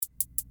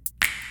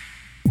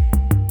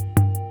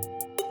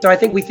So I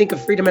think we think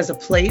of freedom as a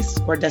place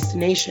or a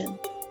destination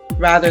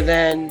rather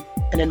than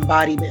an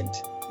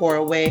embodiment or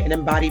an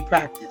embodied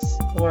practice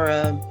or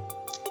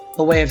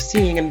a way of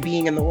seeing and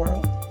being in the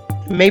world.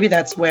 Maybe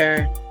that's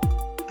where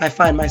I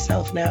find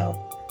myself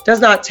now. It does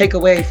not take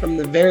away from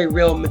the very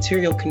real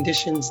material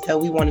conditions that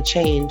we want to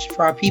change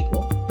for our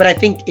people. But I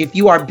think if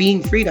you are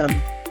being freedom,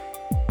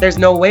 there's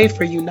no way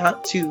for you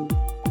not to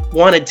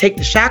want to take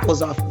the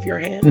shackles off of your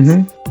hands.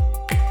 Mm-hmm.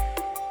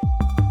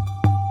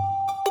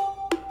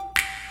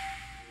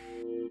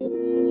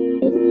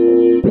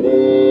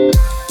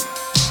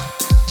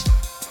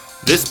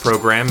 This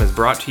program is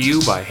brought to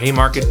you by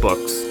Haymarket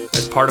Books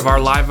as part of our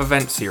live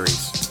event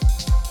series.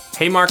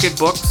 Haymarket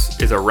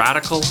Books is a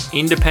radical,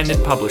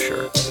 independent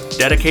publisher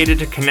dedicated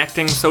to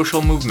connecting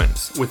social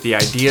movements with the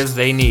ideas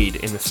they need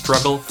in the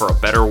struggle for a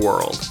better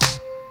world.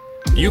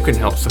 You can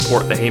help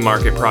support the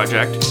Haymarket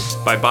Project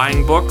by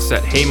buying books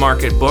at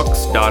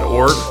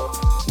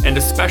haymarketbooks.org and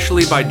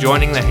especially by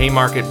joining the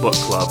Haymarket Book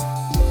Club.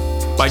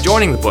 By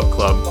joining the book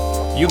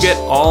club, you get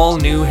all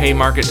new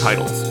Haymarket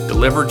titles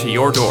delivered to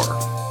your door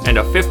and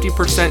a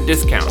 50%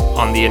 discount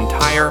on the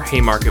entire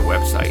Haymarket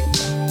website,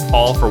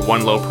 all for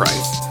one low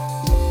price.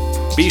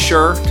 Be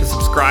sure to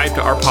subscribe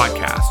to our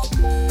podcast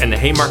and the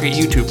Haymarket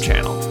YouTube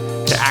channel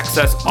to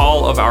access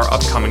all of our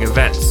upcoming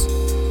events.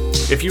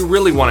 If you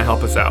really want to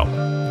help us out,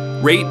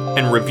 rate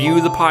and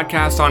review the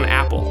podcast on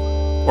Apple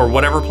or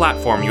whatever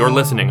platform you're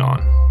listening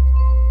on.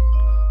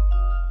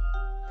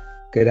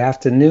 Good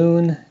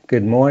afternoon,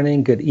 good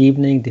morning, good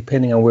evening,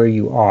 depending on where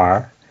you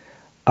are.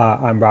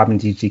 I'm Robin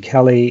D.G.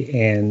 Kelley,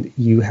 and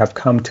you have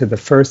come to the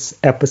first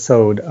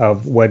episode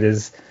of what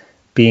is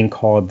being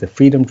called the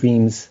Freedom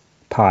Dreams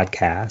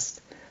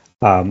podcast.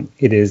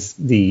 It is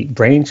the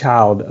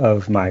brainchild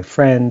of my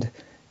friend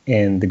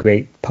and the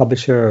great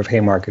publisher of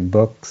Haymarket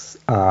Books,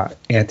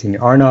 Anthony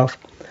Arnoff.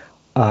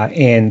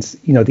 And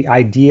the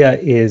idea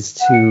is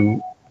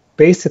to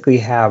basically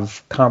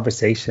have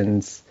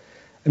conversations.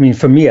 I mean,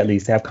 for me at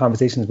least, to have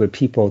conversations with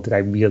people that I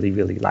really,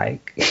 really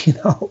like.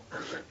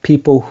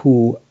 People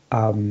who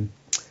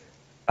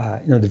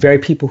the very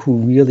people who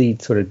really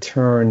sort of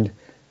turned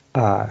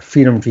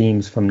freedom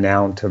dreams from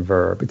noun to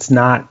verb. It's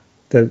not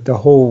the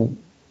whole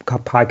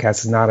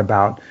podcast is not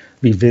about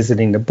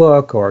revisiting the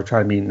book or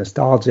trying to be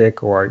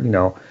nostalgic or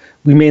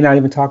we may not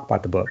even talk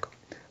about the book,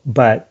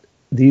 but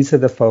these are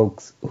the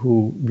folks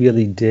who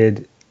really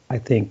did, I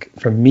think,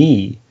 for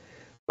me,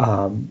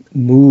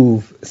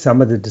 move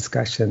some of the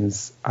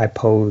discussions I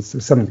posed,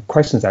 or some of the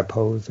questions I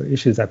posed, or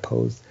issues I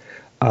posed,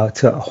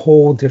 to a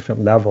whole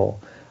different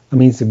level. I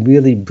mean, some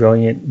really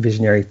brilliant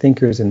visionary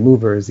thinkers and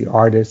movers, the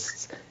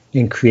artists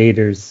and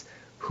creators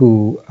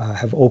who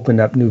have opened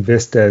up new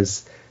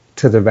vistas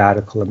to the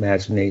radical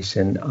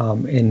imagination.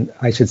 And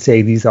I should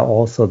say these are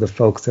also the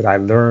folks that I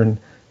learned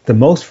the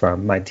most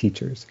from, my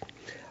teachers.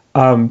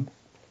 To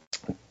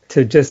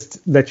just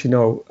let you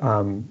know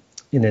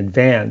in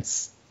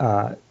advance,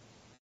 the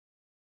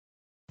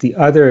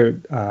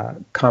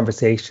other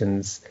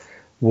conversations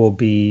will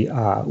be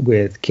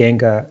with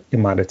Gbenga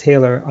Imada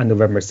Taylor on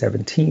November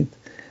 17th.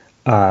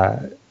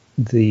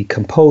 The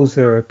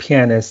composer,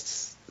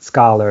 pianist,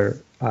 scholar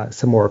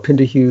Samora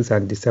Pinderhughes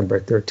on December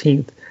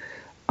 13th.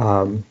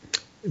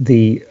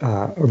 The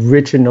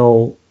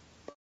original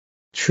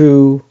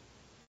true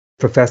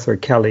Professor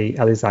Kelley,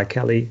 Elizad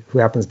Kelley, who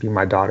happens to be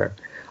my daughter,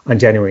 on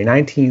January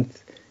 19th.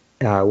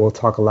 We'll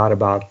talk a lot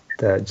about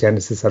the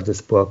genesis of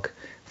this book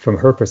from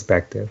her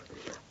perspective.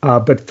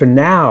 But for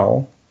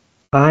now,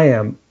 I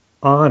am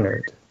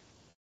honored,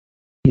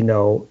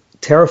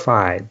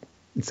 terrified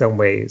in some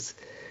ways,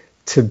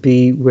 to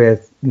be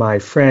with my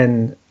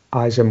friend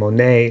Aja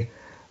Monet,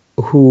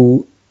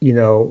 who,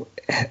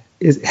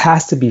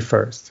 has to be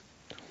first.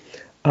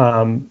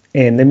 And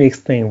let me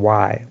explain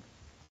why.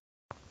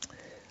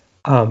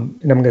 And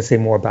I'm going to say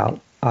more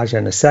about Aja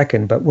in a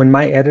second, but when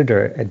my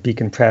editor at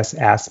Beacon Press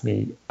asked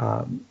me,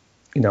 who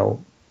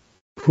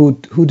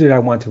did I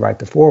want to write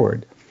the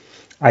foreword,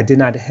 I did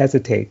not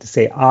hesitate to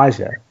say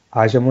Aja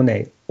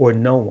Monet, or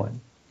no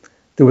one.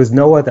 There was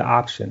no other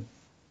option,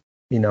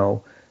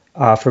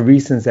 for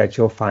reasons that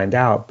you'll find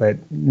out, but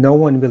no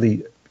one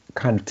really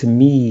to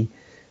me,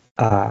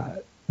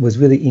 was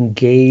really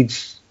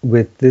engaged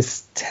with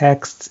this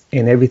text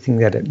and everything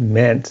that it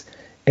meant,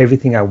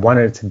 everything I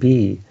wanted it to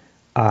be,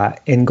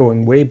 and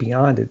going way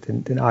beyond it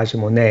than Aja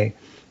Monet.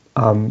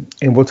 And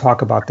we'll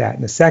talk about that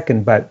in a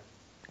second, but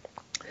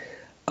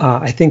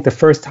I think the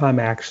first time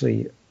I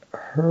actually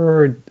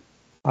heard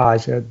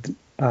Aja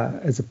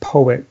as a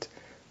poet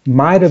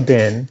might have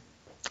been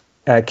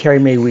Carrie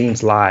Mae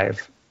Weems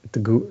live at the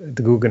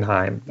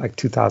Guggenheim, like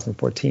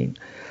 2014.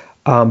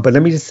 But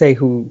let me just say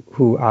who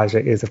Aja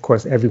is. Of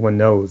course, everyone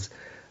knows.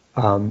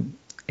 And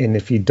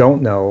if you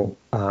don't know,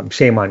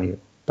 shame on you.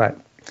 But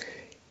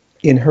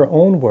in her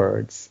own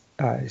words,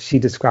 she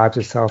describes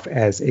herself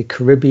as a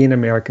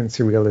Caribbean-American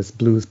surrealist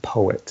blues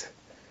poet,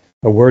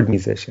 a word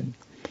musician.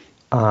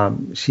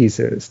 She's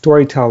a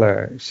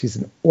storyteller. She's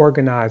an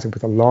organizer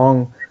with a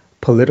long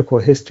political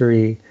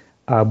history,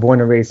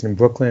 born and raised in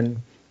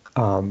Brooklyn.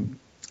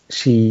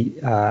 She,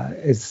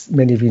 as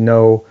many of you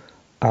know,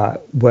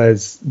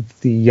 was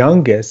the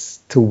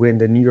youngest to win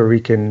the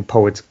Nuyorican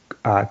Poets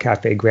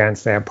Cafe Grand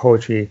Slam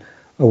Poetry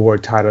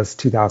Award titles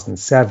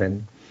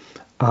 2007.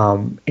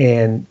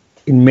 And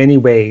in many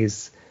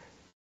ways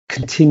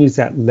continues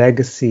that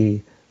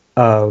legacy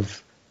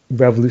of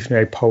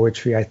revolutionary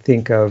poetry. I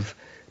think of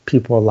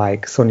people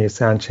like Sonia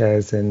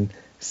Sanchez and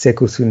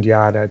Sekou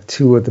Sundiata,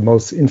 two of the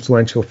most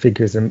influential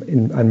figures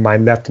on my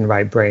left and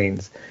right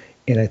brains.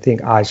 And I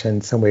think Aja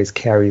in some ways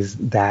carries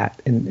that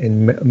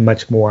and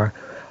much more.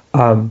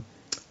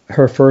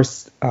 Her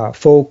first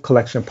full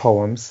collection of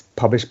poems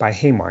published by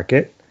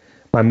Haymarket.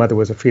 My mother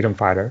was a freedom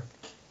fighter.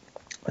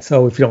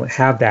 So if you don't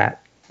have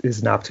that,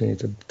 there's an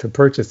opportunity to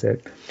purchase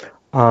it.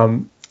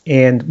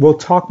 And we'll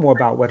talk more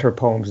about what her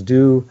poems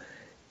do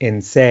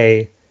and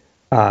say.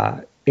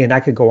 And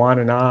I could go on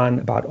and on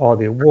about all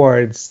the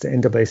awards, the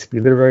NAACP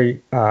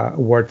Literary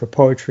Award for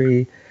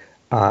Poetry,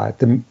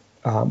 the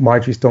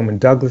Marjorie Stoneman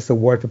Douglas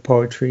Award for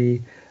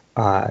Poetry.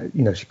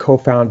 She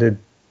co-founded,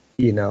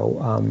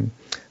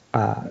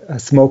 a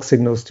Smoke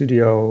Signal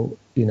Studio,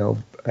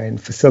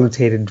 and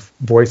facilitated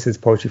Voices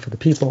Poetry for the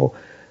People,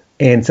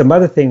 and some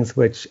other things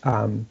which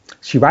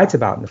she writes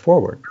about in the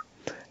foreword.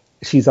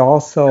 She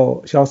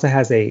also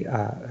has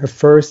her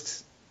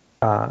first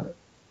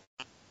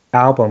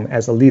album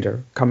as a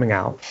leader coming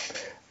out,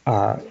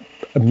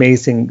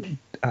 amazing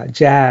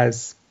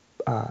jazz,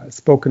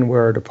 spoken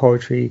word or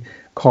poetry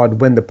called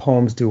When the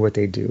Poems Do What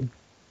They Do.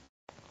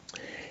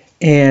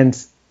 And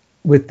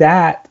with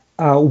that,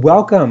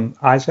 welcome,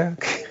 Aja.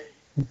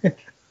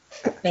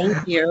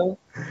 Thank you.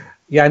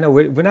 Yeah, I know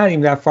we're not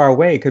even that far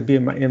away. It could be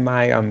in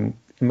my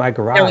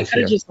garage. Yeah, we could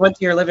have just went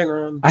to your living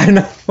room. I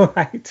know,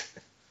 right?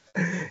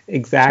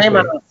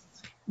 Exactly.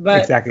 But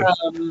exactly.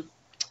 I'm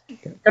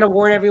gonna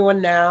warn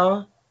everyone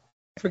now.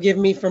 Forgive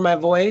me for my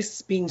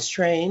voice being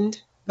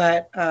strained,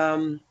 but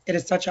it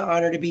is such an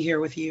honor to be here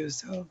with you.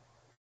 So,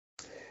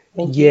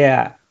 thank you.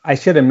 Yeah, I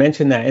should have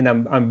mentioned that, and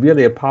I'm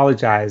really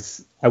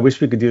apologize. I wish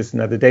we could do this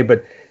another day,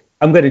 but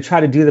I'm going to try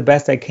to do the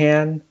best I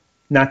can,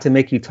 not to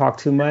make you talk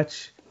too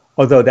much.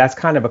 Although that's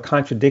kind of a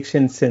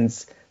contradiction,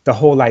 since the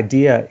whole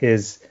idea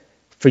is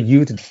for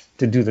you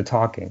to do the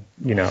talking,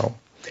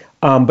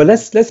 But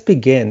let's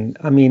begin.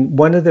 I mean,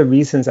 one of the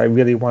reasons I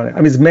really wanted,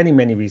 there's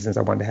many reasons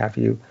I wanted to have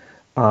you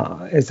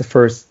as the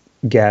first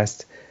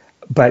guest.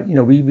 But,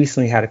 we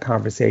recently had a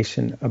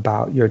conversation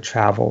about your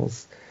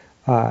travels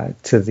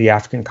to the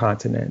African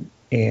continent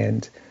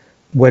and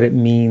what it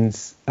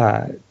means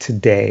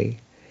today.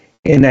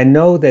 And I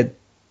know that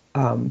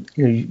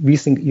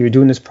recently you're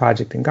doing this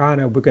project in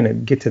Ghana. We're going to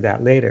get to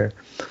that later.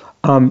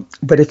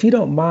 But if you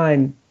don't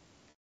mind,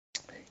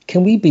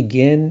 can we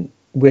begin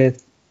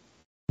with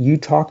you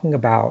talking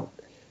about,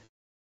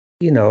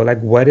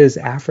 what is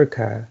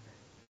Africa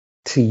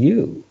to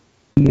you?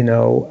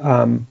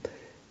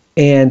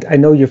 And I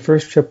know your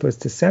first trip was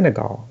to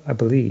Senegal, I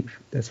believe.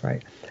 That's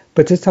right.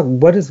 But just talk,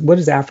 what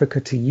is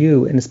Africa to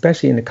you, and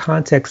especially in the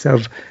context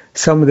of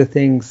some of the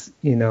things,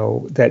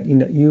 that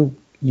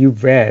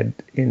you've read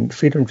in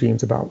Freedom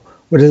Dreams about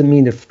what does it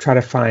mean to try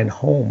to find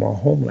home or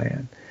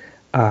homeland?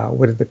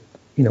 What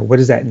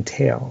does that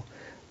entail?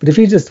 But if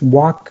you just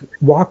walk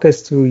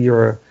us through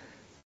your,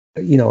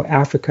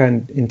 Africa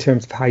in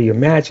terms of how you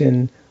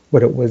imagine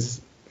what it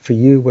was for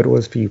you, what it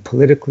was for you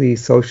politically,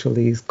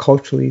 socially,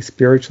 culturally,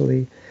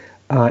 spiritually,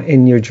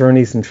 in your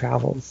journeys and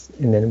travels,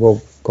 and then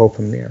we'll go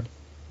from there.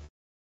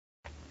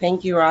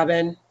 Thank you,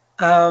 Robin.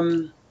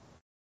 I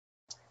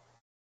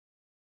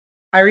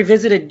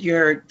revisited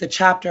the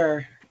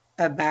chapter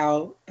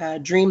about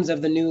dreams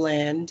of the new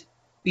land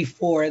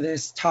before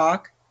this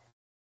talk,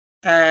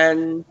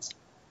 and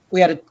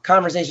we had a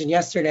conversation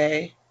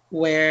yesterday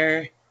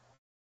where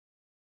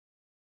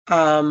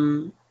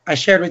I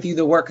shared with you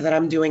the work that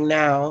I'm doing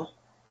now,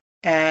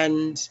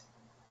 and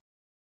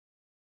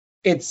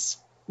it's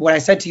what I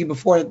said to you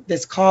before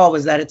this call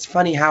was that it's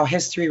funny how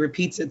history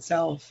repeats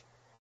itself,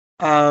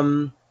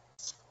 and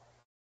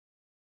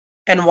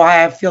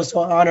why I feel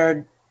so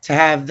honored to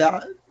have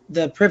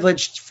the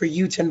privilege for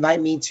you to invite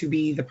me to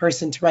be the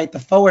person to write the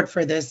foreword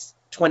for this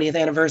 20th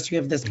anniversary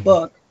of this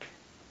book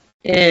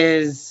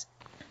is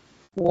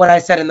what I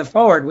said in the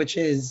foreword, which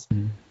is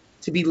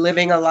to be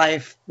living a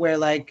life where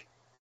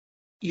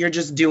you're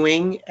just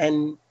doing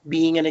and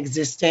being and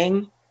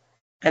existing.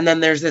 And then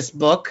there's this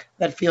book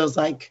that feels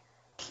like,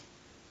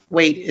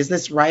 wait, is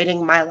this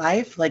writing my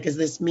life? Is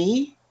this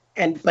me?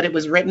 But it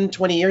was written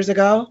 20 years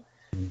ago.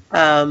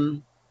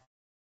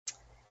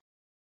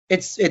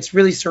 It's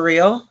really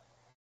surreal.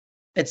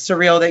 It's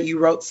surreal that you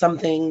wrote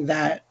something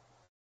that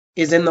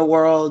is in the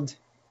world,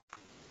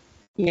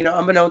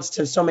 unbeknownst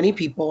to so many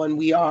people. And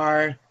we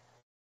are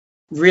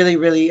really,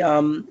 really,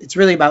 it's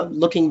really about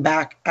looking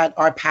back at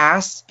our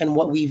past and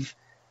what we've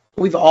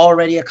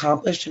already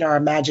accomplished in our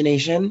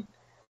imagination.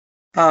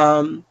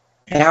 And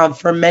how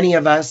for many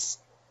of us,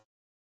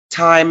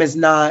 time is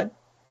not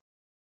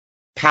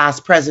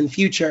past, present,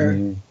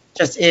 future,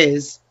 just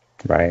is.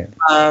 Right.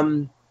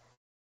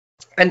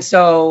 And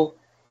so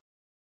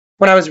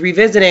when I was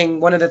revisiting,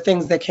 one of the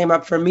things that came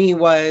up for me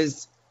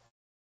was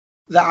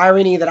the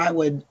irony that I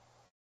would,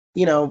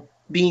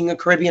 being a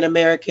Caribbean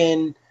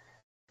American,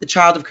 the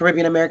child of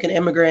Caribbean American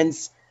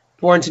immigrants,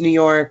 born to New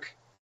York,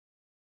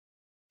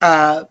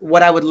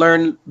 what I would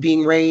learn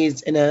being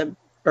raised in a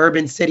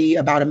urban city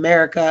about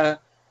America,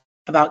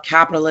 about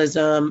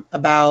capitalism,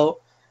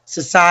 about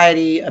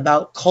society,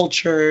 about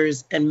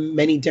cultures and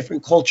many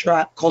different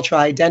cultural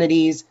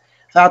identities,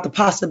 about the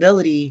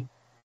possibility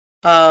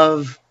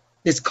of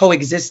this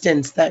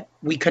coexistence that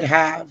we could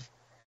have.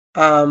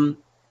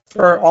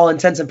 For all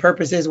intents and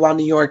purposes, while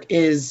New York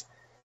is,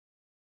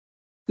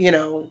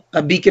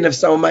 a beacon of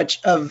so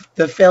much of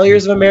the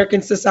failures of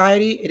American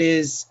society, it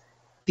is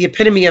the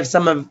epitome of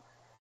some of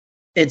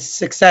its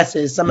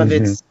successes, some of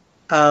its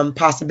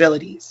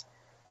possibilities.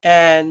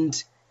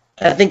 And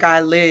I think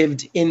I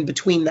lived in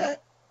between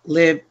that.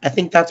 I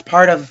think that's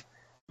part of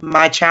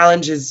my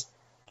challenge has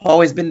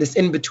always been this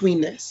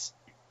in-betweenness.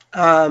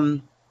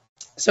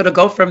 So to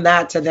go from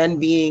that to then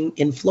being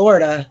in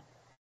Florida,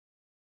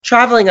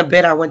 traveling a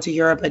bit, I went to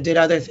Europe, I did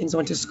other things, I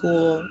went to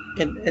school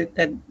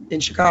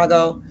in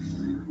Chicago.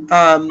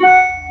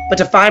 But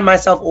to find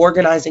myself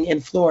organizing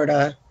in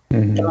Florida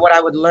and what I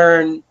would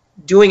learn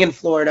doing in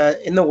Florida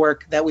in the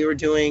work that we were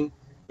doing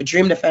with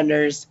Dream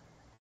Defenders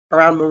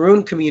around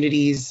maroon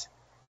communities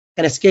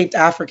and escaped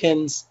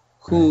Africans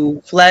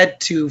who fled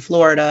to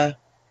Florida.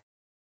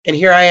 And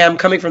here I am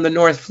coming from the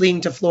north,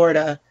 fleeing to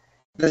Florida,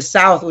 the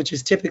South, which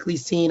is typically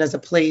seen as a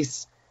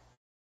place,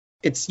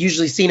 it's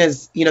usually seen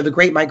as, the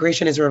Great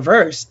Migration is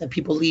reversed, that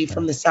people leave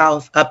from the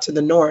South up to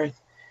the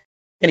north.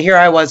 And here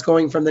I was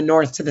going from the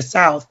north to the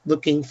South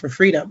looking for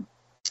freedom.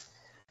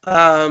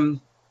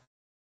 And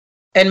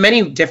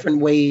many different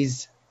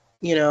ways,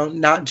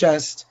 not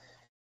just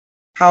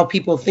how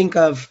people think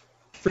of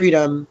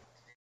freedom in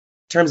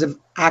terms of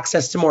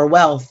access to more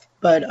wealth,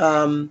 but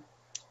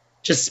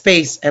just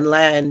space and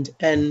land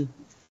and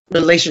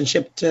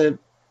relationship to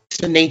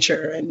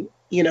nature and,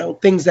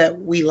 things that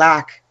we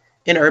lack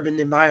in urban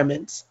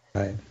environments.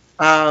 Right.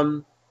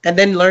 And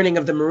then learning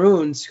of the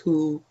Maroons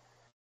who,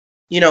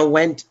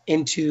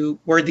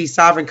 were these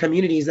sovereign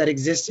communities that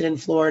existed in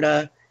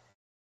Florida,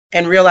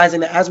 and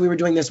realizing that as we were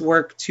doing this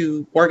work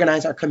to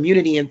organize our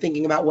community and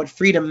thinking about what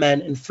freedom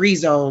meant and free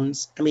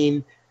zones,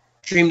 Dream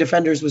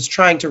Defenders was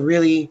trying to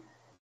really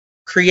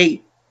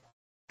create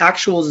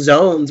actual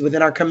zones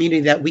within our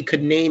community that we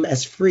could name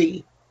as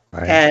free.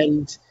 Right.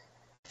 And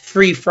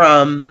free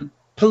from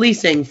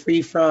policing,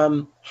 free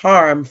from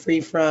harm,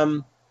 free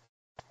from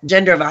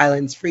gender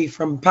violence, free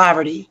from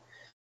poverty.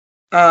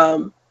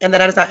 And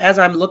then as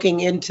I'm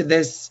looking into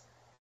this,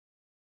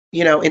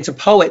 into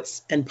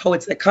poets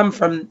that come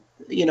from,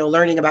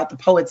 learning about the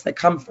poets that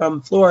come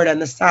from Florida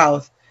and the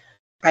South,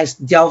 I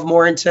delve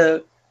more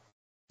into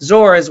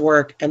Zora's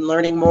work and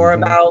learning more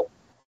about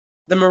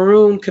the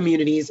maroon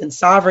communities and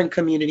sovereign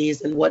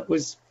communities and what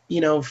was,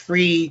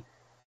 free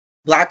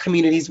Black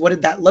communities. What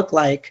did that look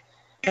like?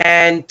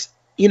 And,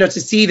 to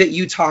see that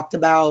you talked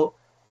about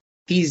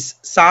these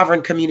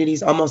sovereign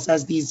communities almost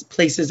as these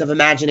places of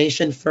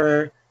imagination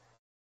for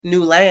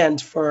new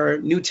land, for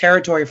new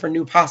territory, for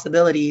new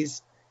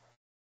possibilities,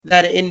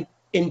 that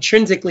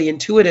intrinsically,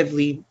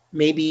 intuitively,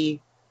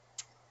 maybe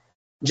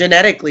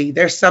genetically,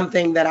 there's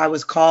something that I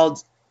was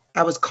called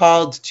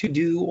to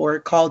do or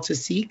called to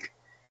seek,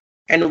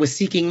 and it was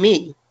seeking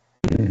me.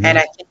 And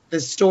I think the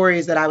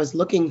stories that I was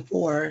looking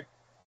for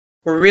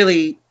were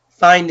really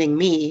finding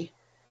me.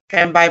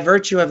 And by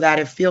virtue of that,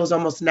 it feels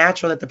almost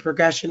natural that the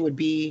progression would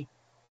be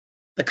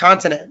the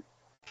continent.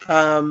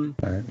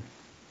 Right.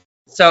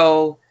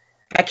 So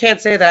I can't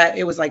say that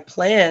it was like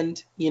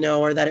planned,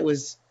 or that it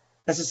was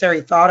necessarily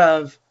thought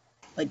of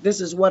like,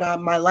 this is what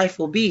my life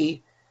will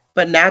be.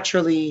 But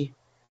naturally,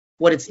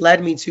 what it's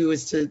led me to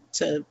is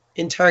to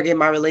interrogate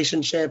my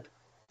relationship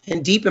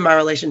and deepen my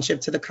relationship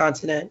to the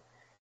continent,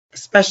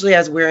 especially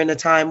as we're in a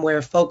time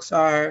where folks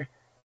are,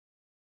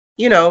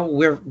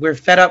 we're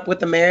fed up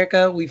with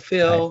America. We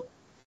feel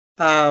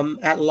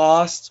at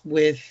loss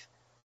with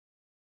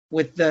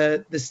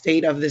the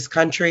state of this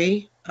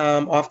country,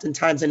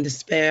 oftentimes in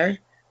despair,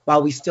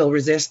 while we still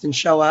resist and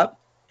show up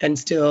and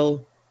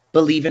still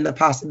believe in the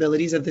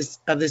possibilities of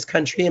this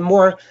country. And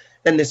more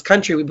than this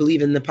country, we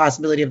believe in the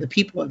possibility of the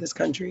people of this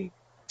country.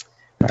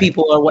 The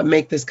people are what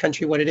make this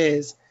country what it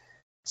is.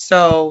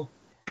 So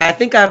I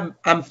think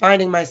I'm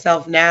finding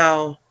myself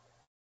now,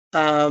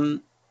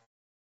 almost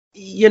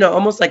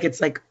like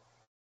it's like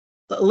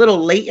a little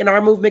late in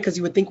our movement, because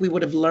you would think we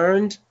would have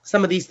learned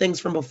some of these things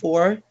from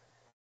before.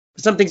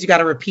 Some things you got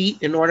to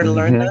repeat in order to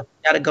learn them.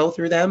 You got to go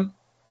through them.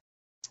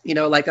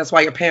 Like that's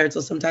why your parents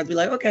will sometimes be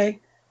like, okay,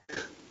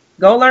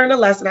 go learn a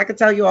lesson. I can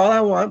tell you all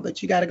I want,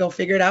 but you got to go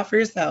figure it out for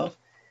yourself.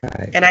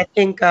 Right. And I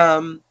think,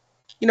 I've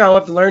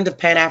learned of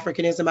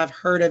Pan-Africanism. I've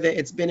heard of it.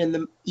 It's been in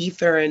the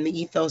ether and the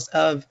ethos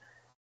of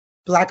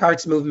Black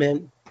arts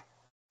movement.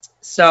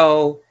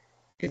 So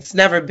it's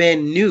never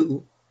been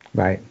new.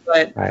 Right.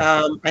 But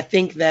I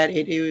think that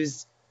it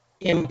is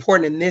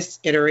important in this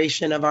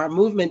iteration of our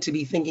movement to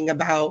be thinking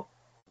about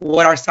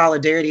what our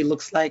solidarity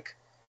looks like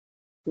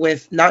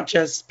with not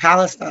just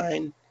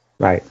Palestine,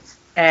 right,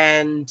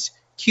 and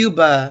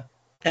Cuba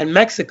and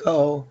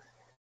Mexico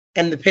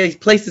and the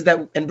places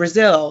that, and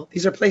Brazil,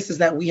 these are places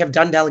that we have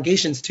done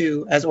delegations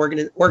to as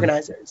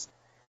organizers.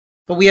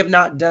 But we have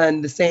not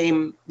done the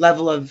same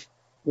level of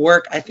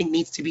work I think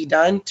needs to be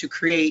done to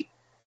create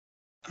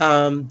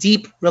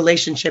deep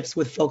relationships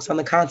with folks on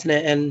the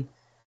continent. And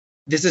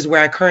this is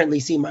where I currently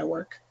see my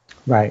work.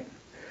 Right.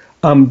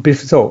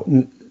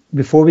 So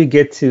before we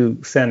get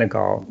to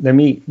Senegal, let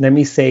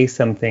me say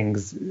some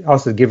things.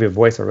 Also, give your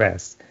voice a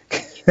rest.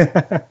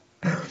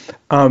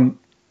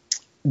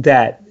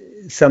 That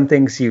some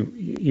things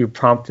you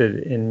prompted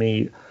in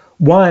me.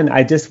 One,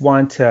 I just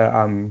want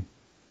to.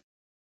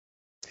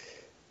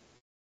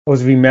 I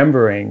was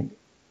remembering,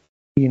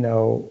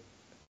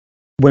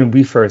 when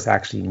we first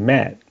actually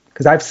met,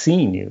 because I've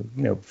seen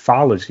you,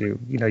 followed you,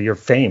 you're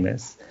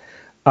famous.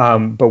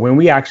 But when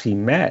we actually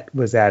met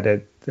was at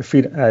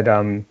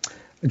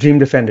Dream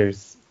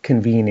Defenders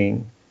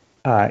convening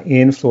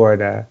in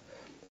Florida.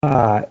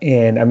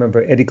 And I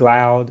remember Eddie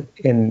Glaude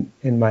and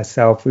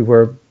myself, we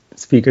were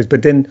speakers.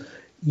 But then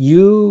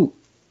you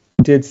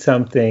did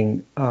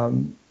something,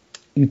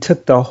 you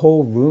took the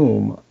whole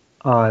room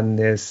on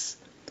this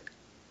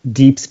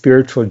deep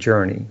spiritual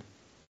journey.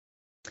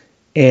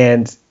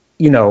 And,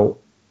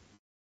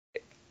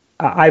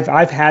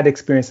 I've had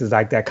experiences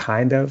like that,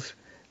 kind of.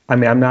 I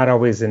mean, I'm not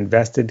always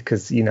invested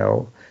because,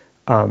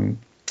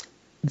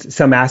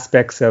 some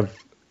aspects of,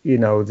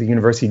 the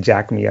university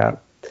jacked me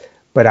up,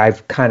 but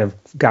I've kind of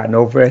gotten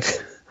over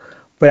it.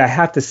 But I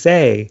have to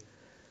say,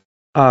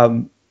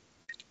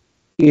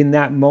 in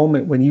that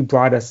moment when you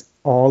brought us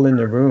all in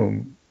the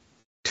room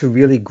to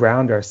really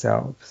ground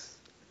ourselves,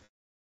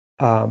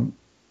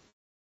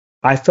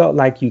 I felt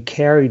like you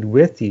carried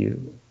with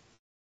you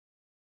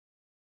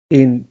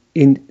in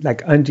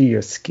like under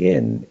your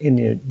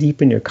skin,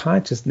 deep in your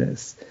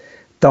consciousness,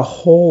 the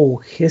whole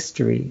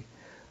history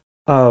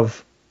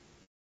of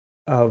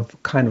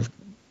kind of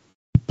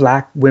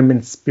Black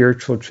women's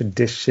spiritual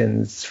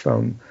traditions,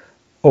 from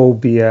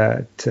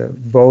Obia to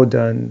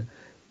Vodun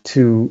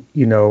to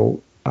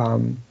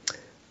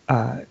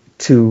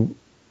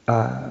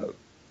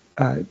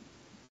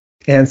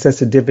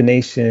ancestor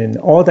divination,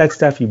 all that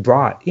stuff you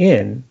brought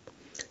in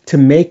to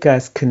make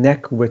us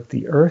connect with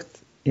the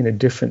earth in a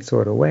different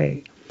sort of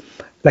way.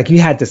 Like,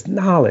 you had this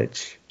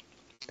knowledge,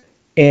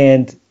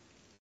 and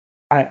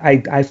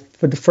I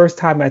for the first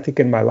time I think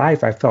in my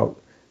life, I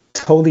felt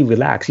totally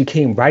relaxed. You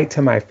came right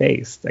to my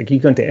face, like you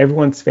go into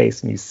everyone's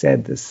face and you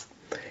said this,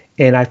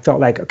 and I felt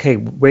like, okay,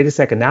 wait a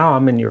second, now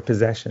I'm in your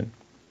possession.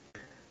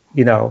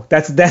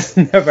 That's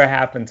never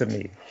happened to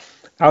me.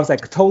 I was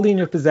like totally in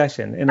your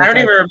possession, and I don't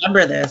even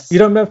remember this. You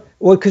don't remember?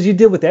 Well, because you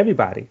did with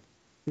everybody,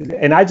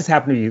 and I just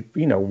happened to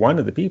be, one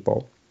of the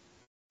people,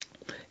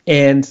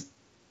 and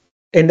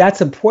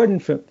that's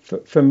important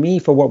for me,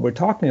 for what we're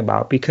talking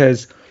about,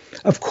 because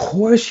of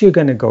course you're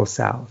going to go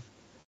south.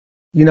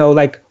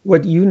 Like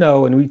what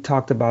and we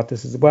talked about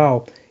this as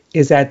well,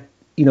 is that,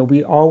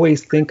 we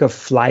always think of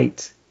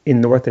flight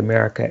in North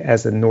America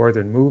as a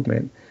northern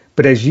movement.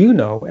 But as you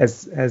know,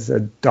 as a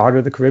daughter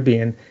of the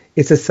Caribbean,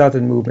 it's a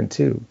southern movement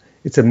too.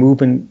 It's a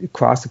movement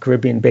across the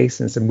Caribbean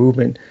basin. It's a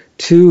movement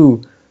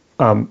to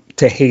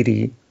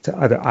Haiti, to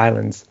other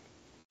islands.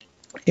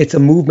 It's a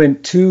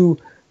movement to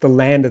the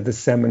land of the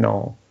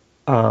Seminole,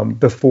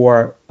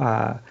 before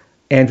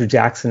Andrew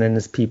Jackson and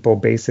his people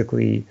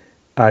basically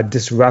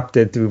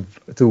disrupted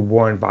through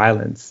war and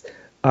violence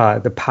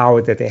the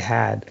power that they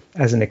had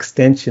as an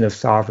extension of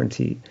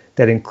sovereignty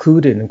that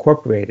included and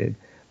incorporated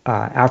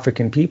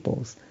African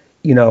peoples.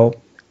 And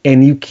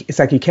it's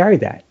like you carry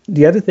that.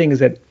 The other thing is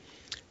that,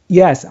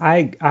 yes,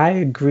 I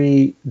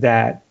agree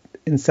that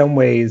in some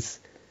ways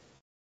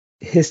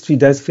history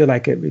does feel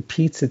like it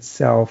repeats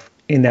itself,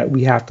 in that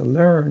we have to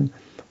learn,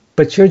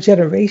 but your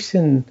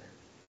generation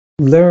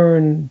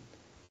learn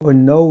or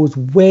knows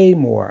way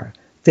more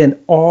than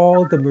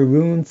all the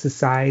maroon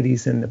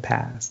societies in the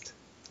past.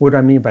 What do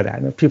I mean by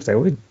that? People say,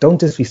 well, don't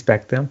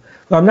disrespect them.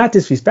 Well, I'm not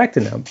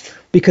disrespecting them,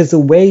 because the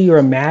way you're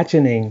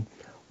imagining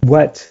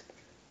what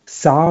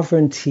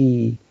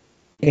sovereignty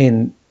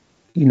in,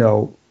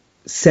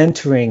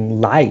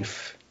 centering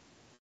life,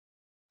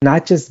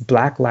 not just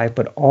Black life,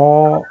 but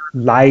all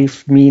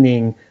life,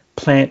 meaning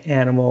plant,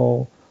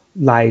 animal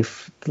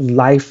life,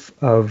 life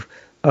of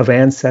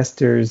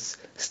ancestors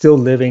still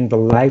living, the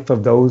life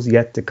of those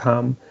yet to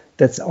come.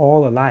 That's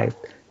all a life.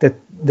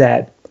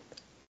 That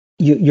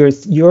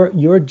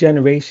your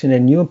generation,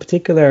 and you in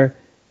particular,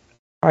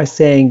 are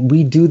saying,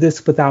 we do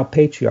this without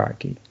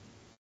patriarchy.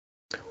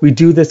 We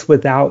do this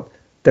without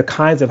the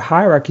kinds of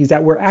hierarchies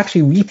that were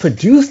actually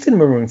reproduced in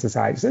maroon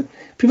societies.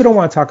 People don't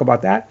want to talk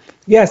about that.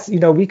 Yes,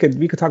 we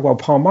could talk about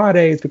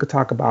Palmares, we could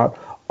talk about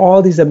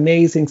all these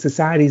amazing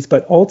societies,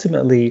 but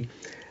ultimately,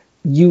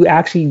 you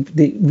actually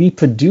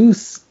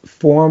reproduce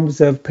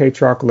forms of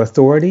patriarchal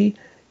authority.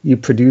 You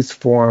produce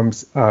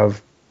forms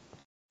of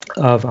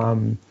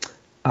ownership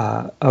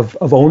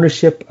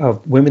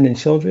of women and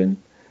children,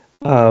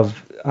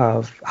 of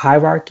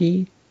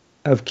hierarchy,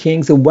 of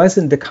kings. It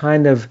wasn't the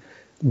kind of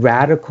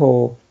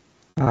radical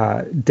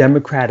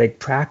democratic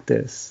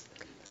practice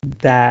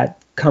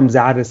that comes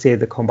out of, say,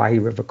 the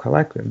Combahee River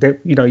Collective.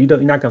 You're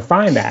not going to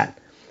find that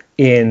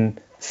in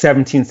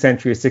 17th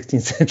century or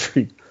 16th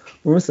century.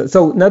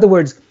 So in other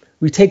words,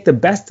 we take the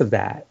best of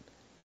that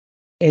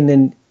and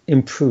then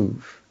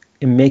improve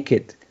and make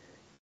it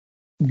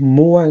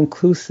more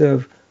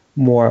inclusive,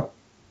 more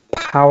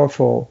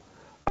powerful,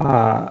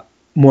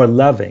 more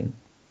loving,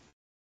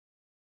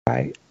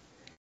 right?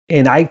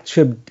 And I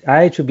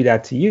attribute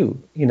that to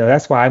you.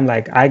 That's why I'm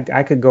like,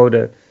 I could go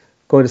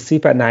to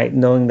sleep at night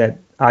knowing that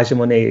Aja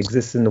Monet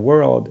exists in the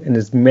world, and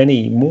there's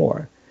many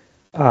more.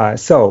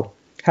 So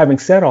having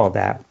said all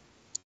that,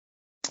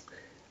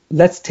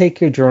 let's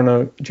take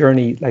your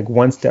journey like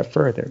one step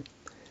further.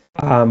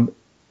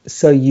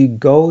 So you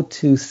go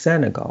to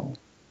Senegal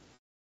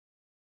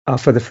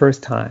for the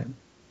first time.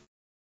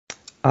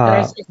 Can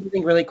I say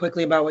something really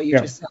quickly about what you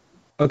just said?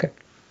 Okay.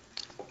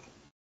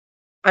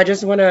 I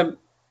just want to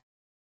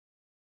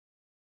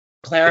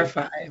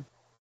clarify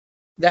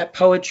that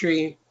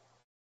poetry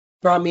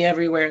brought me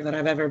everywhere that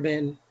I've ever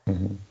been.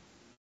 Mm-hmm.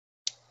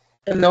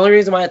 And the only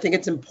reason why I think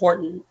it's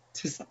important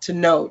to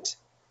note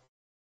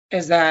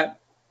is that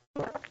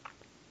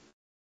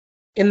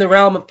in the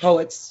realm of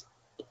poets,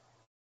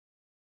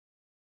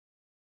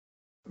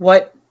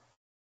 what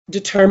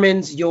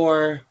determines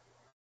your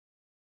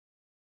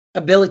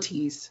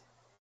abilities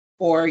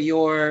or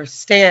your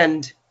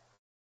stand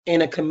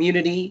in a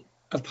community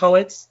of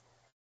poets,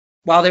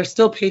 while there's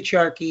still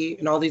patriarchy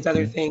and all these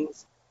other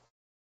things,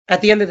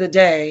 at the end of the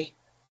day,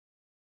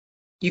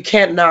 you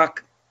can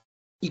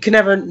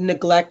never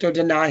neglect or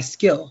deny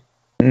skill.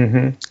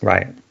 Mm-hmm.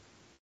 Right.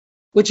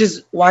 Which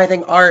is why I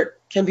think art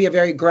can be a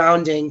very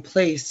grounding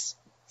place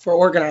for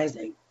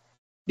organizing.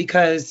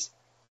 Because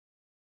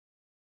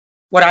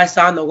what I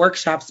saw in the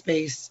workshop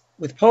space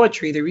with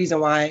poetry, the reason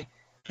why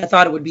I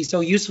thought it would be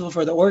so useful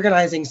for the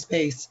organizing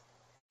space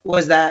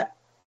was that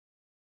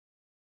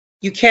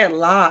you can't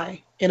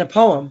lie in a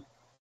poem.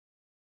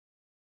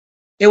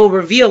 It will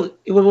reveal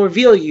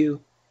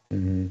you,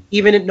 mm-hmm.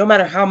 even no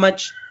matter how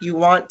much you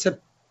want to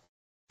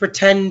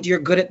pretend you're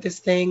good at this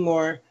thing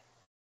or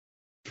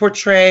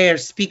portray or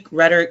speak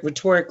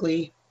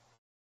rhetorically.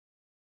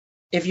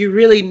 If you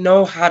really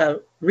know how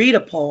to read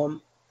a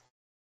poem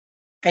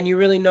and you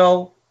really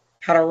know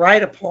how to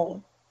write a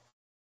poem,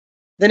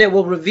 then it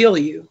will reveal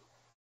you.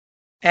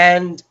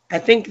 And I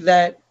think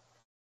that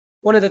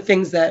one of the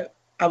things that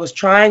I was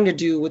trying to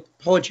do with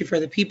Poetry for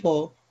the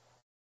People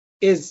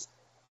is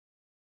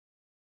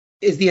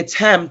the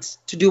attempt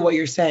to do what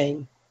you're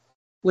saying,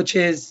 which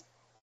is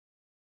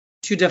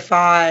to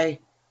defy,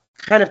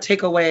 kind of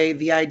take away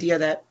the idea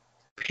that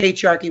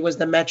patriarchy was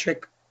the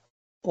metric,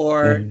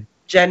 or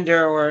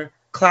gender or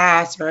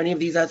class or any of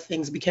these other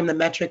things became the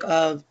metric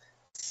of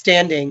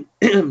standing.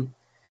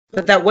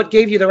 But that what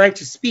gave you the right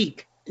to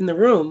speak in the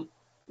room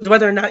was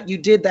whether or not you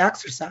did the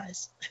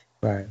exercise,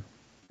 right?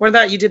 Whether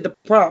or not you did the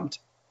prompt,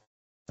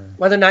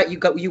 whether or not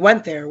you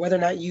went there, whether or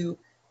not you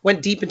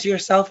went deep into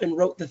yourself and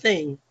wrote the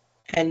thing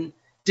and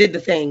did the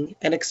thing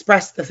and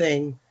expressed the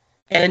thing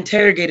and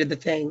interrogated the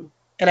thing.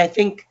 And I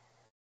think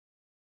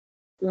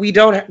we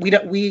don't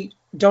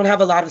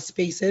have a lot of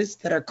spaces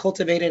that are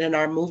cultivated in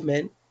our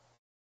movement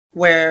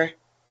where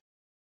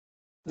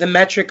the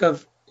metric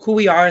of who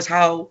we are is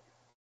how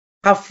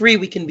free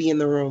we can be in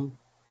the room.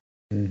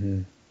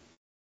 Mm-hmm.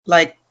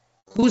 Like,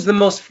 who's the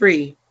most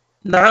free,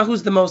 not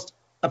who's the most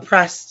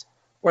oppressed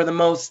or the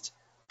most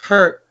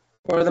hurt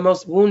or the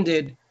most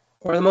wounded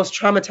or the most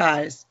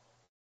traumatized,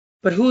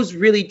 but who's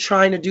really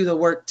trying to do the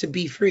work to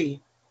be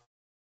free.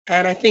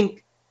 And I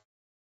think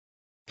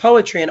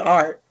poetry and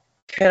art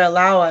can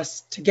allow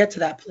us to get to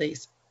that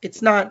place.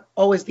 It's not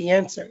always the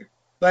answer,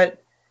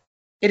 but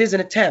it is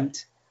an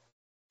attempt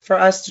for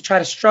us to try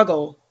to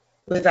struggle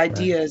with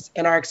ideas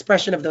and our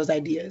expression of those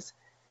ideas.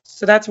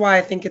 So that's why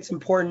I think it's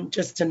important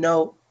just to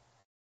note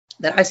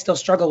that I still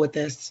struggle with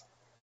this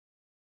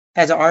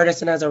as an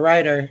artist and as a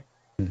writer,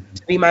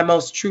 to be my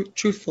most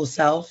truthful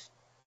self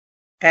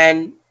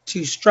and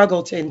to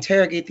struggle to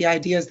interrogate the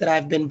ideas that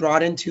I've been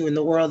brought into in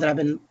the world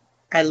that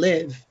I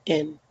live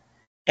in.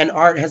 And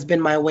art has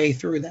been my way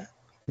through that.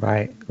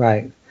 Right,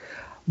 right.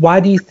 Why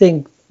do you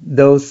think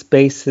those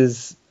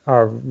spaces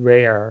are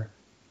rare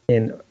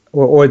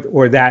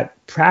or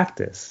that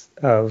practice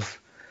of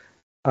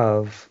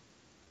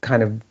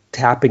kind of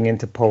tapping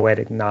into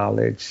poetic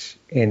knowledge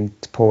and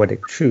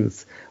poetic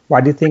truth?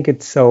 Why do you think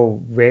it's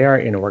so rare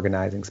in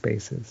organizing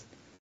spaces?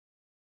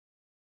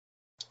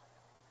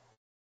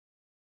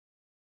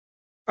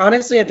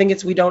 Honestly, I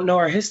think we don't know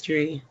our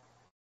history.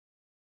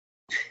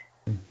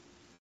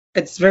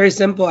 It's very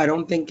simple. I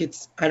don't think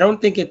it's for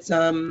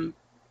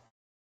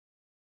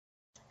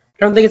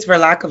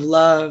lack of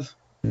love,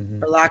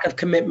 or lack of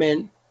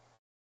commitment,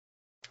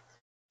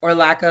 or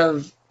lack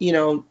of,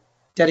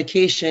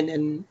 dedication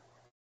and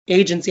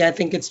agency. I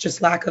think it's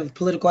just lack of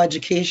political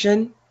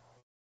education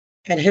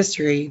and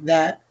history,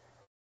 that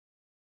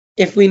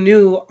if we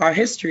knew our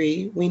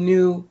history, we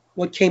knew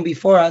what came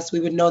before us, we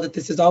would know that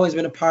this has always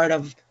been a part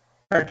of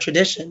our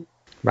tradition.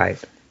 Right.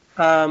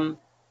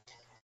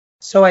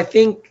 So I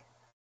think,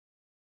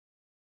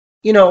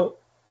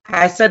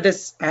 I said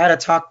this, I had a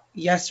talk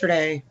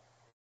yesterday,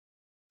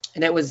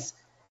 and it was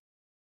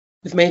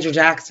with Major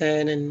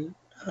Jackson and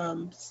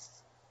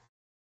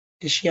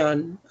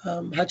Ishion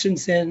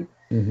Hutchinson.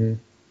 Mm-hmm.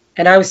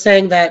 And I was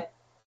saying that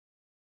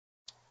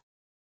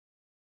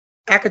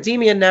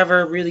academia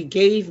never really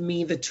gave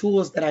me the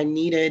tools that I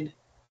needed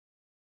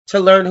to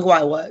learn who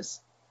I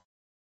was.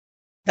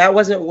 That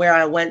wasn't where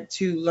I went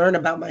to learn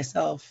about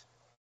myself.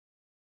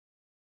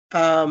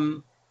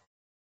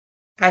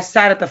 I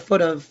sat at the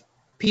foot of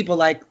people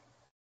like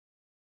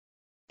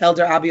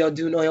Elder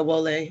Abiodun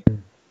Oyewole,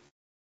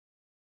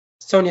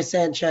 Sonia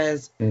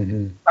Sanchez.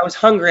 Mm-hmm. I was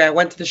hungry. I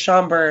went to the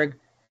Schomburg.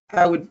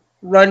 I would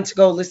run to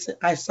go listen.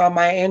 I saw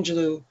Maya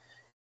Angelou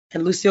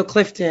and Lucille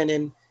Clifton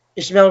and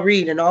Ishmael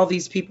Reed and all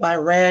these people. I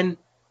ran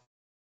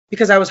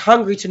because I was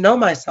hungry to know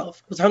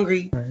myself. I was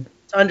hungry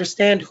to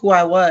understand who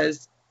I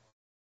was.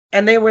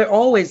 And they were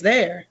always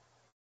there.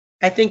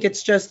 I think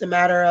it's just a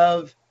matter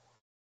of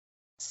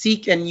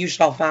seek and you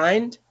shall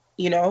find,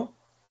 you know.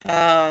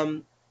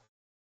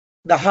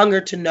 The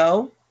hunger to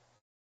know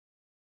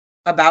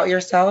about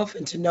yourself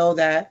and to know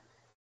that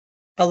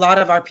a lot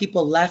of our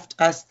people left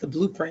us the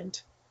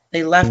blueprint.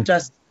 They left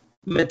us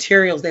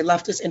materials. They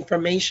left us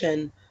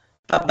information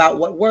about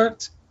what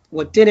worked,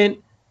 what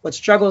didn't, what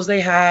struggles they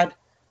had,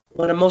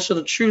 what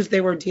emotional truths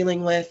they were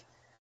dealing with.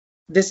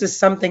 This is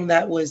something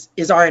that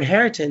is our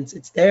inheritance.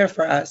 It's there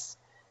for us.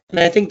 And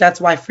I think that's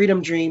why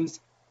Freedom Dreams,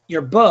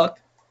 your book,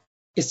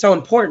 is so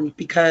important,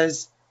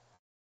 because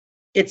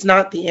it's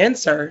not the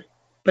answer,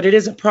 but it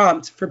is a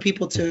prompt for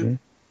people to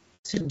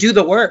do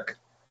the work,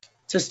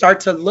 to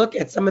start to look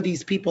at some of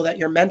these people that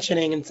you're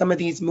mentioning and some of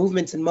these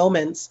movements and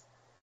moments,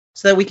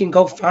 so that we can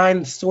go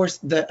find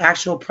the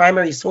actual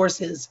primary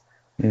sources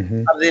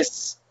of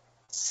this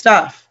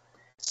stuff.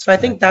 So I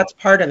think that's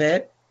part of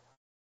it.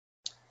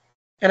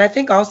 And I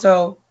think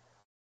also,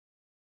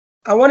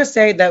 I want to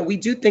say that we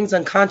do things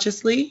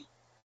unconsciously.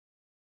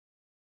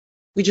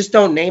 We just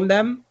don't name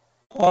them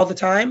all the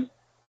time.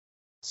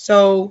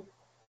 So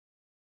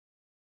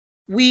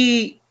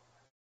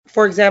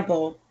for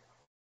example,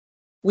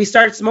 we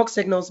started Smoke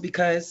Signals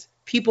because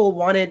people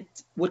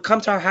would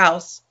come to our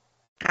house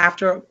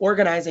after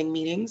organizing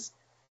meetings,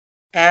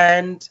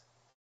 and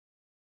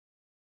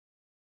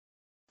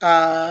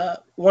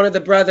one of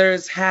the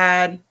brothers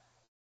had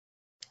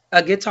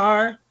a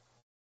guitar.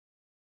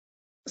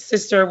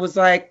 Sister was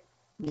like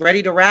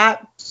ready to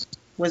rap,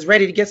 was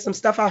ready to get some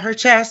stuff out her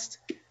chest.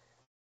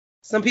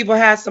 Some people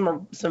had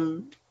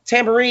some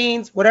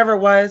tambourines, whatever it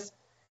was,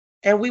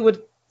 and we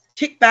would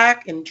kick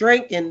back and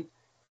drink, and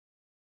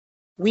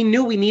we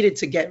knew we needed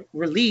to get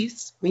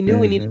release. We knew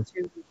we needed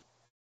to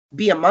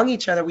be among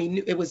each other. We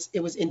knew it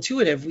was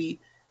intuitive. We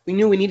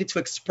knew we needed to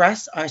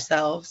express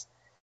ourselves,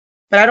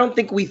 but I don't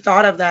think we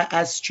thought of that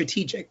as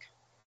strategic.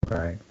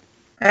 Right.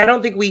 I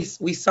don't think we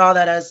saw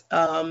that as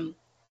a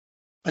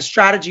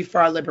strategy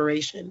for our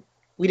liberation.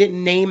 We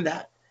didn't name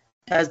that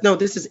as, no,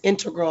 this is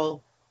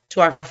integral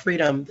to our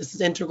freedom. This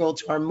is integral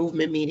to our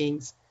movement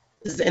meetings.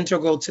 This is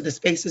integral to the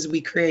spaces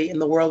we create in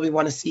the world we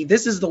want to see.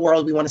 This is the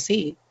world we want to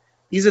see.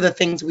 These are the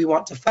things we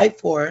want to fight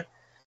for.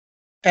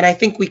 And I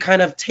think we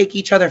kind of take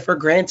each other for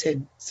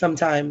granted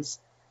sometimes.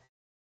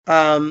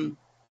 And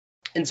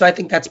so I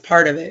think that's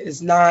part of it,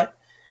 is not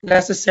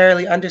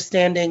necessarily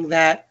understanding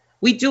that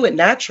we do it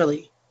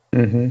naturally.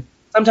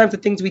 Sometimes the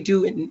things we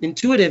do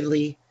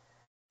intuitively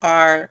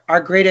are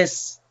our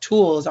greatest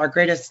tools, our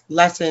greatest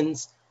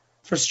lessons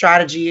for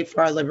strategy,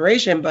 for our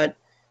liberation. But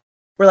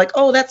we're like,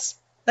 oh,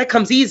 that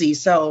comes easy.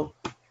 So,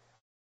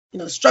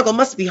 the struggle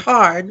must be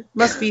hard,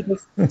 must be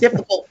this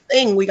difficult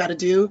thing we got to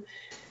do.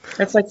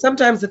 It's like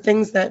sometimes the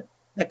things that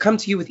come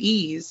to you with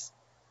ease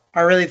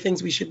are really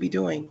things we should be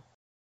doing.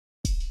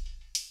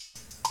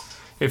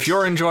 If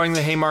you're enjoying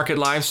the Haymarket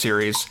Live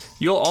series,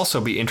 you'll also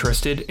be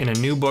interested in a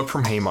new book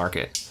from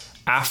Haymarket,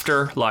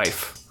 After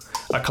Life,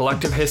 a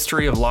collective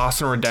history of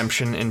loss and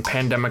redemption in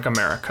pandemic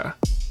America,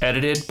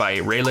 edited by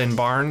Raylan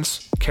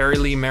Barnes, Carrie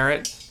Lee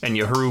Merritt, and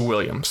Yahuru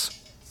Williams.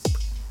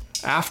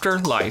 After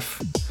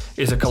Life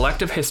is a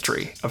collective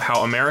history of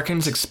how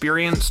Americans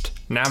experienced,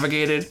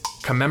 navigated,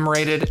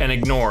 commemorated, and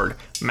ignored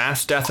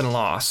mass death and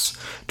loss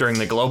during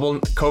the global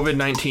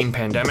COVID-19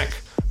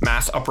 pandemic,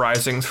 mass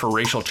uprisings for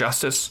racial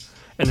justice,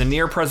 and the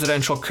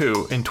near-presidential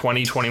coup in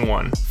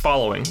 2021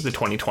 following the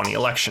 2020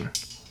 election.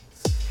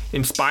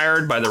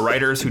 Inspired by the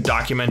writers who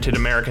documented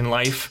American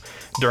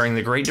life during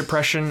the Great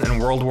Depression and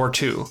World War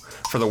II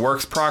for the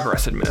Works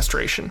Progress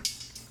Administration,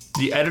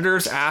 the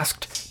editors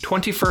asked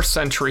 21st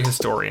century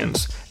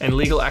historians and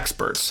legal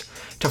experts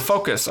to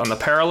focus on the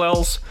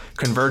parallels,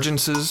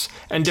 convergences,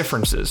 and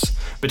differences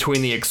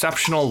between the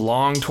exceptional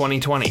long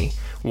 2020,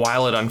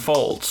 while it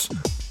unfolds,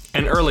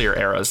 and earlier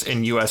eras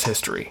in U.S.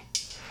 history.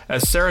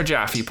 As Sarah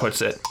Jaffe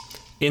puts it,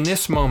 in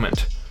this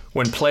moment,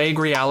 when plague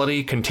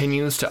reality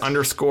continues to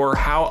underscore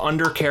how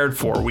undercared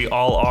for we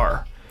all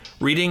are,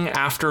 reading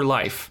After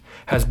Life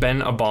has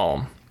been a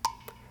balm.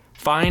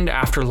 Find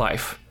After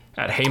Life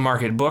at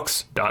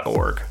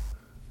haymarketbooks.org.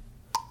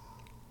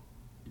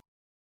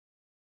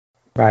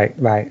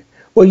 Right.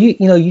 Well,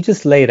 you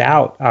just laid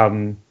out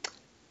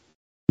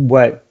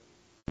what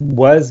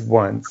was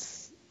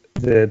once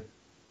the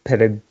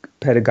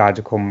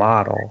pedagogical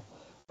model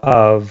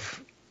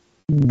of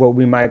what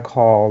we might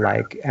call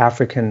like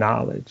African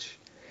knowledge.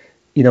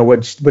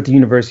 What the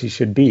university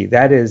should be.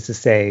 That is to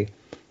say,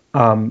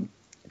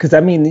 because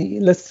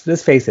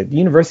let's face it, the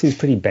university is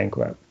pretty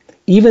bankrupt.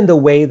 Even the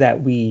way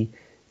that we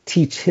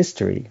teach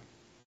history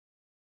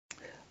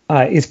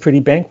is pretty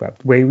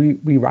bankrupt. The way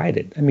we write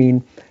it.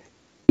 When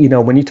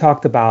you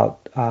talked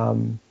about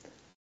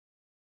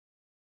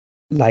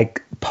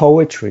like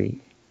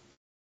poetry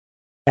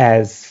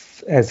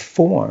as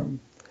form,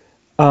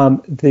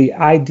 the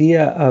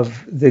idea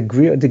of the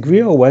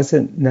griot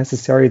wasn't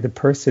necessarily the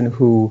person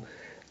who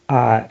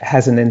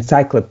has an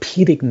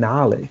encyclopedic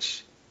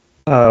knowledge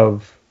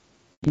of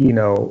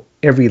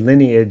every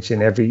lineage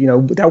and every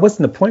that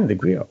wasn't the point of the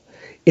griot.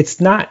 It's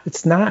not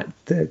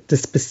the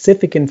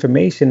specific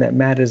information that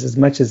matters as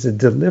much as the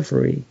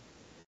delivery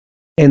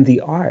and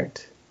the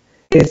art.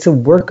 It's a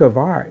work of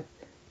art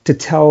to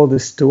tell the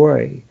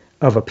story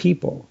of a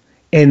people,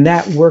 and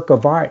that work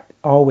of art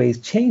always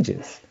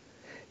changes.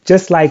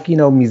 Just like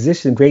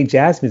musicians, great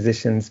jazz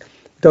musicians,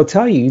 they'll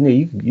tell you,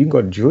 you can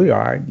go to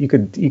Juilliard, you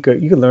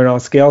could learn all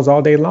scales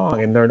all day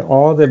long and learn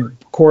all the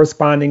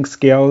corresponding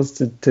scales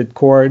to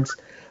chords,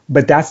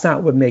 but that's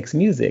not what makes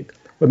music.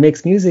 What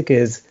makes music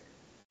is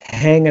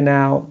hanging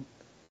out,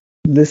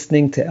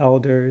 listening to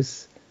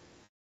elders,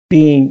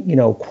 being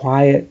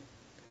quiet,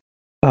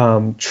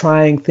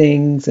 trying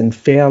things and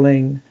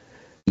failing,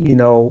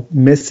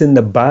 missing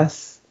the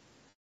bus,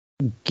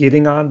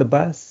 getting on the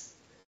bus,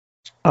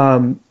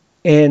 and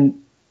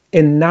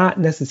not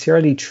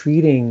necessarily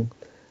treating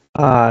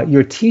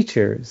your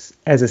teachers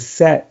as a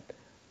set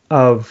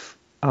of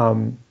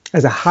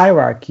as a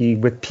hierarchy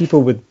with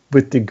people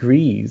with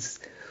degrees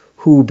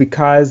who,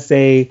 because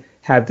they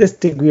have this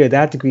degree or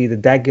that degree,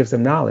 that gives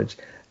them knowledge.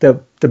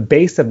 The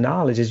base of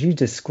knowledge, as you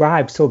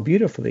described so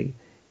beautifully,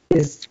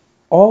 is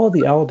all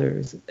the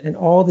elders and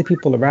all the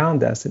people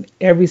around us and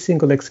every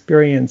single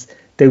experience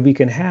that we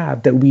can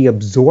have, that we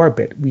absorb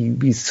it,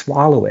 we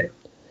swallow it,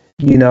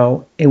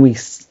 and we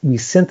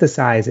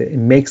synthesize it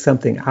and make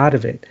something out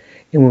of it.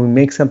 And when we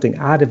make something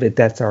out of it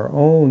that's our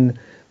own,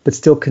 but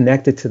still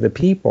connected to the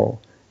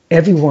people,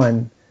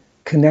 everyone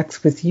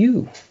connects with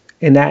you,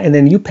 and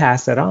then you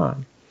pass that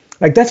on.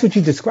 Like that's what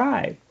you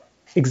described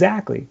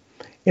exactly.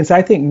 And so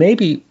I think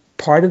maybe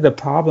part of the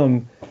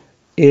problem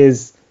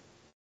is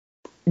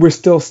we're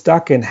still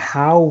stuck in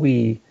how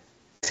we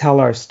tell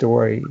our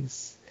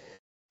stories.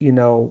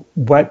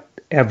 What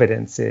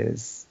evidence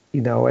is.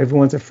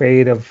 Everyone's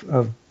afraid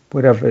of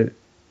whatever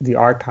the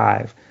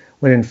archive,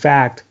 when in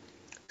fact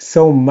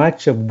so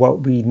much of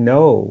what we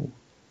know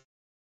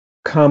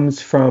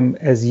comes from,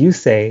 as you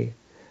say,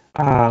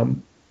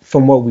 from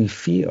what we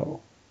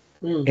feel.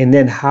 And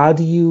then how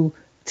do you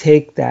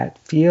take that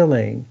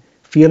feeling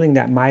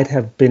that might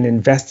have been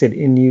invested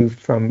in you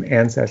from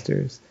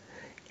ancestors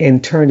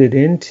and turn it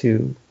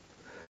into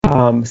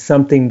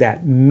something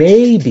that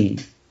may be,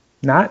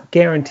 not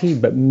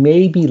guaranteed, but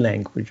may be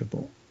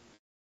languageable?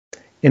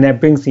 And that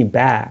brings me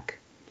back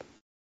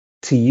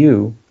to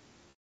you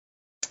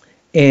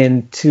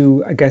and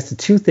to, I guess, the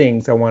two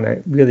things I want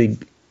to really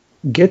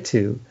get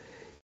to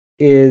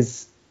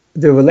is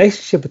the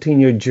relationship between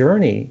your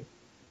journey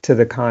to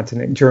the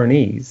continent,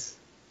 journeys,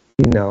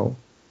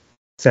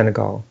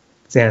 Senegal,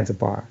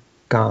 Zanzibar,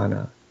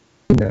 Ghana,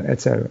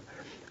 etc.,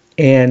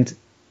 and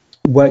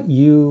what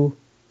you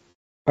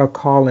are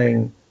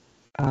calling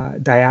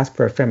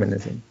diaspora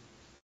feminism.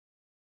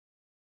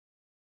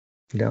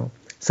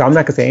 So I'm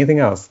not gonna say anything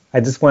else.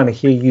 I just want to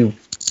hear you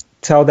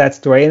tell that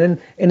story, and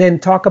then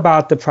talk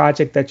about the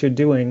projects you're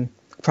doing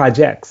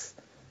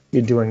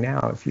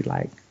now, if you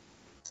like.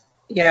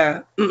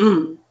 Yeah,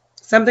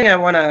 something I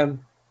want to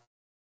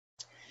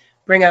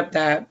bring up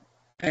that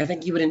I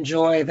think you would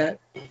enjoy, that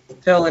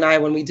Phil and I,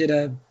 when we did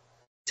a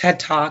TED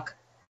Talk,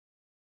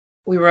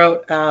 we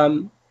wrote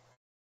that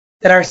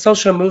our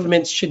social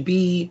movements should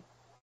be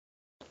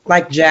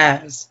like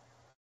jazz,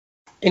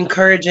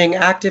 encouraging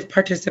active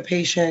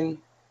participation,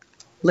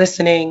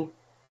 listening,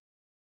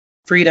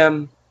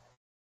 freedom,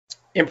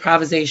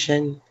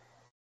 improvisation,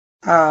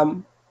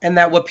 and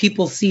that what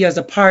people see as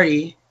a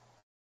party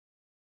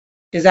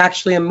is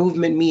actually a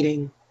movement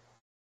meeting.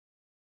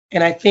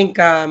 And I think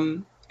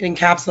it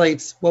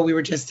encapsulates what we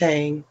were just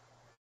saying.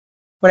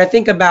 When I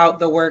think about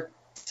the work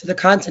to the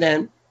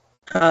continent,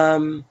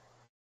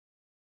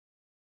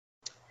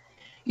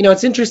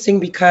 it's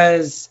interesting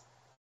because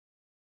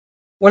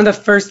one of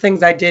the first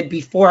things I did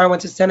before I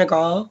went to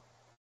Senegal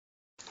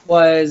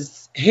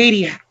was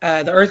Haiti.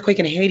 The earthquake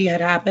in Haiti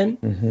had happened.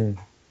 Mm-hmm.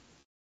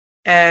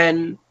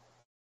 And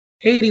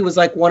Haiti was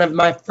like one of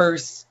my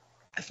first,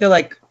 I feel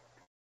like,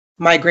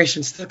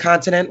 migrations to the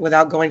continent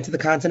without going to the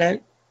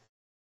continent.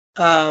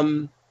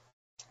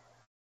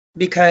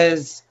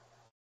 Because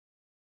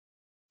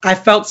I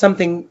felt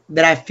something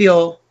that I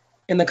feel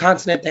in the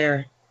continent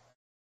there.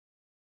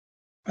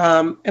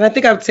 And I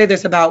think I would say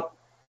this about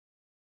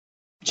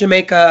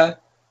Jamaica,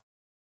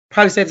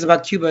 probably say this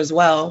about Cuba as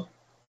well.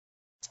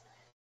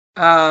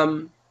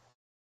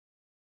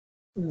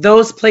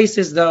 Those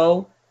places,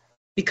 though,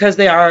 because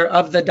they are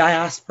of the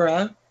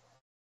diaspora,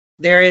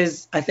 there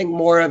is, I think,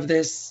 more of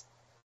this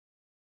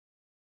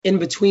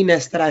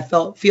in-betweenness that I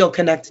feel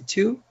connected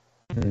to.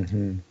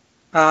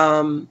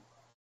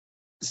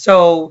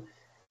 So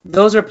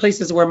those are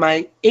places where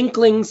my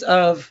inklings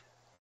of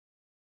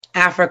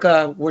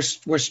Africa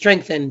were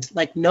strengthened,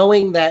 like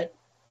knowing that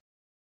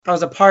I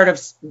was a part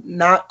of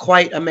not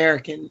quite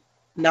American,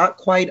 not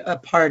quite a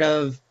part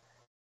of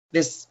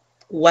this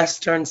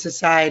Western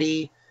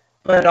society,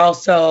 but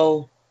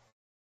also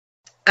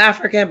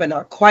African, but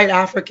not quite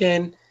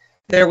African.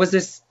 There was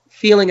this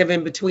feeling of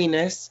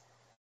in-betweenness.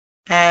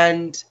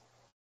 And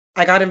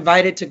I got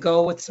invited to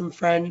go with some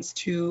friends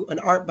to an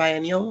art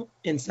biennial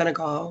in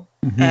Senegal.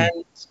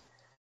 And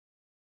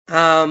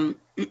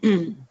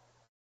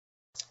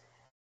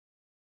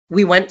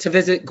we went to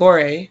visit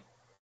Gorée.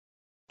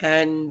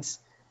 And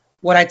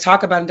what I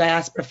talk about in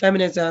diaspora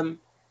feminism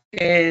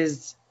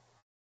is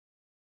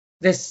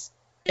this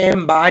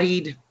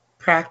embodied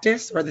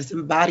practice, or this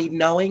embodied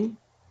knowing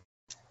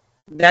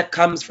that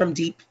comes from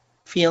deep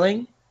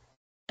feeling.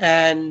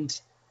 And,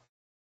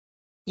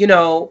 you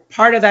know,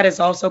 part of that is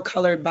also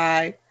colored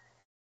by,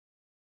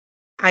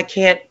 I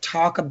can't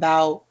talk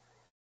about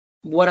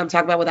what I'm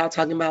talking about without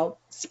talking about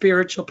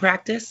spiritual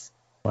practice.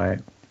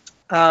 Right.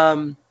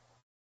 Knowing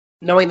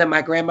that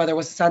my grandmother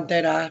was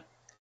santera,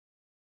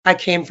 I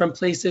came from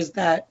places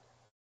that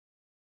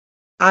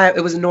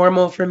it was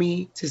normal for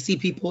me to see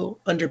people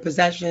under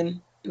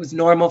possession. It was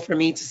normal for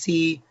me to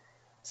see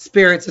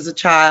spirits as a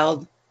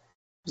child.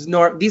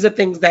 These are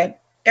things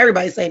that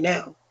everybody say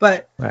now,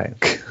 but right.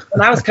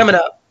 When I was coming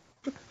up,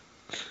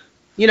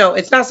 you know,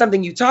 it's not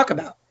something you talk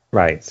about.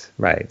 Right.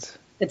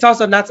 It's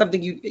also not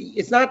something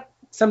it's not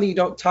something you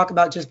don't talk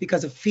about just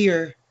because of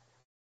fear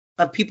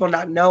of people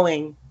not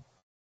knowing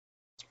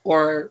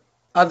or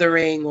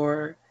othering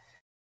or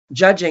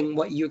judging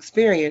what you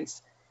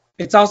experience.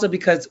 It's also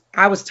because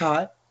I was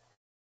taught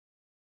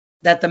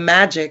that the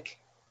magic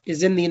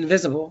is in the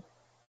invisible.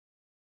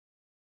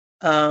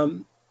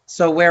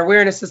 So where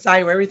we're in a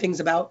society where everything's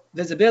about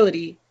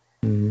visibility,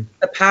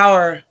 the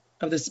power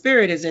of the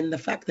spirit is in the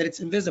fact that it's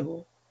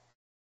invisible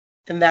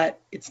and that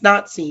it's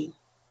not seen.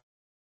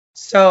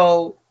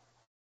 So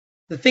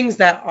the things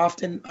that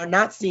often are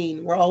not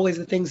seen were always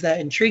the things that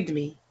intrigued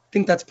me. I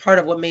think that's part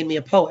of what made me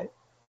a poet,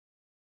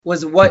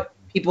 was what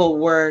people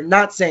were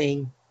not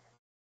saying.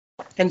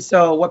 And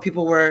so what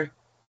people were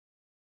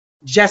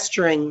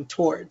gesturing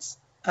towards,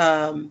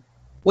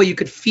 what you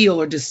could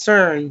feel or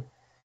discern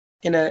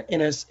in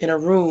a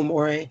room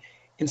or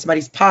in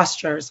somebody's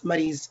posture, or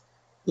somebody's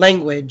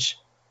language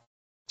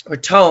or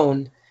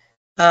tone.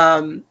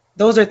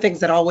 Those are things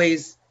that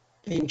always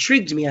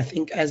intrigued me, I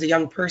think, as a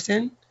young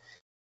person.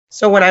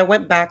 So when I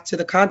went back to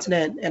the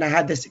continent and I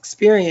had this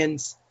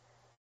experience,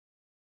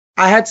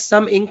 I had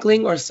some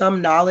inkling or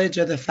some knowledge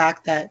of the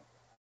fact that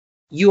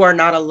you are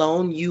not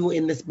alone, you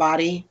in this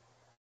body,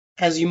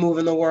 as you move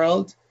in the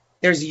world.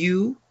 There's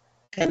you,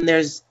 and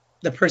there's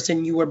the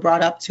person you were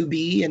brought up to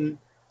be, and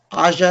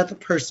Aja, the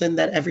person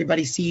that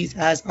everybody sees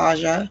as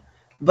Aja.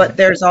 But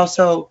there's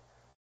also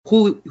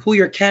who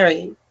you're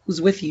carrying,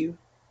 who's with you.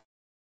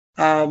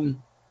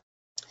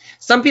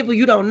 Some people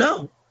you don't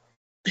know,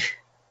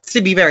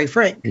 to be very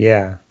frank.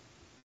 Yeah.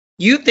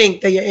 You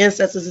think that your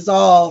ancestors is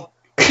all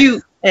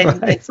cute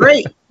and, and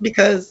great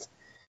because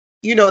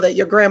you know that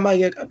your grandma,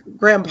 your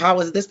grandpa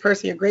was this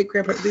person, your great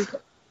grandpa was this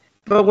person.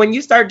 But when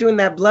you start doing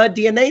that blood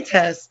DNA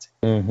test,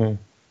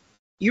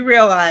 you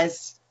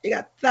realize you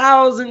got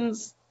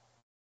thousands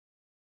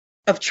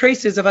of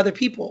traces of other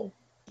people,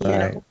 you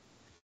know.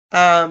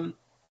 And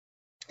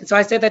so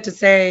I say that to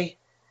say,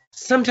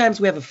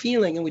 sometimes we have a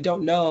feeling and we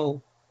don't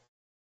know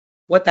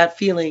what that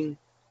feeling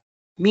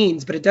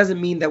means, but it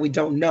doesn't mean that we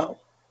don't know.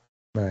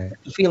 Right.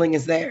 The feeling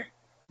is there.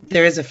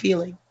 There is a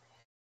feeling.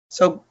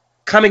 So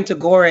coming to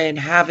Gorée and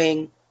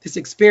having this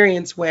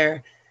experience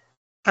where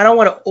I don't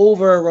want to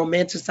over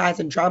romanticize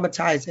and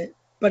dramatize it,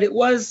 but it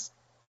was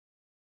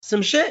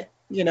some shit,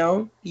 you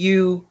know.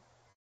 You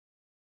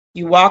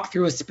walk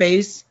through a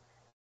space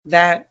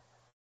that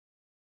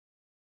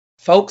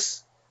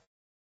folks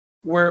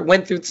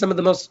went through some of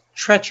the most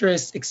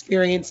treacherous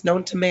experience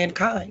known to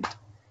mankind.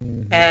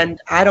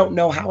 And I don't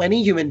know how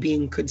any human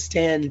being could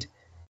stand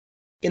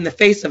in the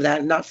face of that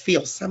and not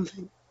feel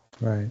something.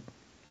 Right.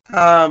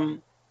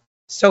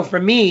 So for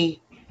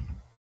me,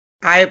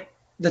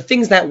 the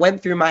things that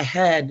went through my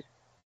head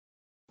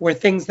were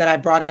things that I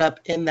brought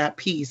up in that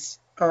piece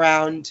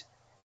around,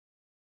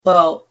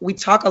 well, we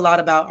talk a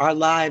lot about our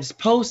lives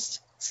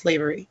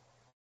post-slavery.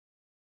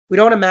 We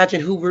don't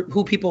imagine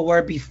who people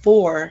were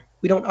before.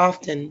 We don't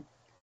often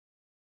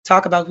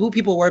talk about who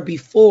people were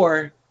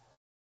before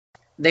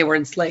they were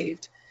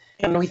enslaved.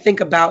 And we think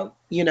about,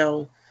 you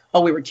know,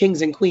 oh, we were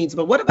kings and queens,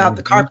 but what about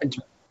the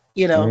carpenter?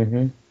 You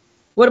know,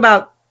 what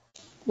about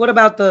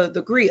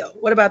the griot?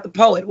 What about the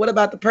poet? What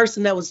about the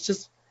person that was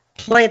just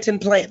planting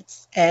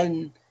plants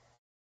and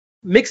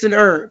mixing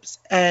herbs?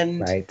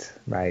 And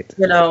right.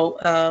 You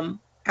know,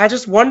 I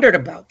just wondered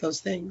about those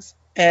things.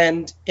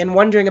 And in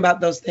wondering about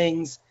those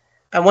things,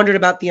 I wondered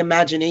about the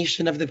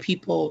imagination of the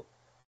people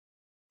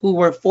who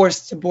were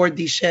forced to board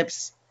these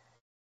ships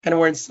and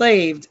were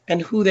enslaved,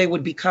 and who they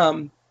would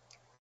become.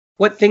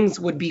 What things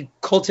would be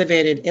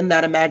cultivated in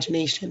that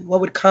imagination?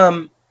 What would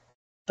come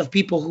of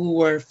people who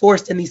were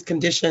forced in these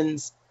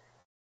conditions,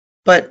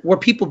 but were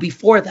people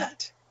before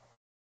that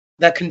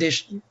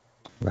condition?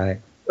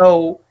 Right.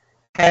 So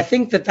I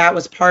think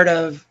that's part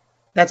of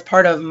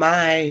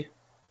my,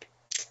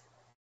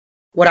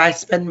 what I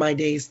spend my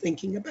days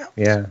thinking about.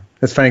 Yeah,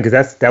 that's funny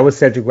because that was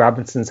Cedric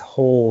Robinson's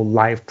whole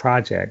life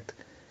project,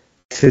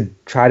 to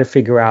try to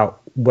figure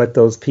out what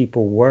those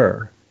people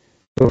were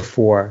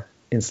before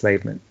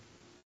enslavement.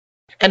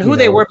 And who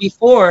they were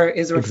before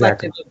is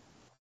reflective of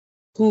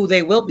who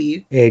they will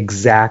be.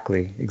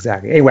 Exactly.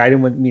 Anyway, I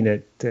didn't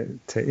mean to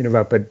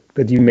interrupt,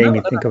 but you made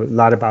me think a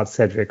lot about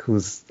Cedric,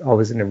 who's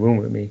always in the room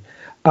with me.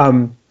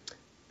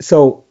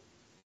 So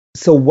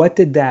what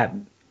did that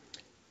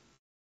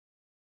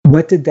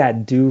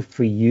do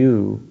for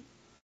you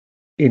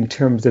in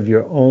terms of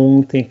your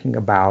own thinking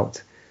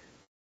about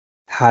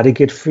how to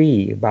get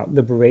free, about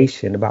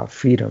liberation, about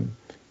freedom?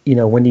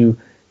 When you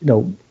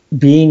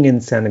being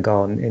in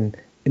Senegal and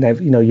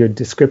your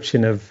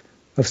description of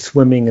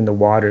swimming in the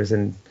waters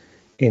and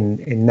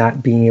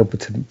not being able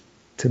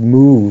to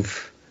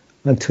move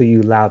until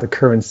you allow the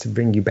currents to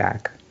bring you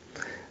back.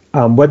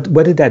 What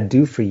did that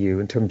do for you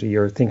in terms of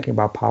your thinking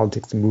about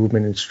politics and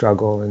movement and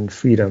struggle and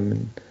freedom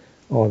and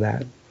all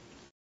that?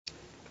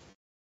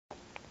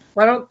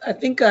 Well, I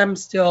think I'm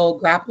still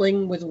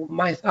grappling with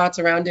my thoughts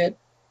around it,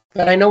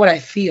 but I know what I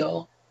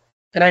feel,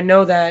 and I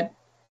know that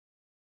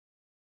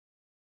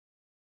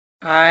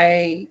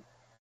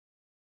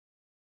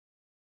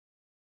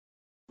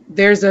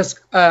there's this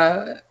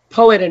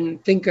poet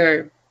and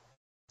thinker,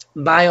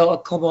 Bayo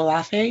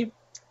Akomolafe,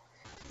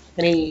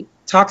 and he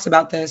talks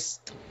about this,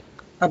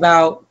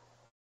 about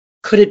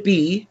could it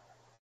be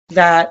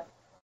that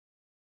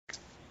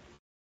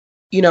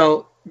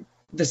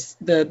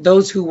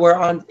those who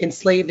were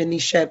enslaved in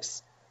these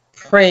ships,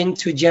 praying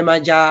to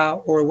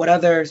Jemaja or what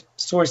other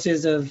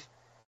sources of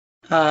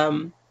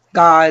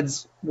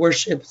gods,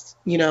 worships,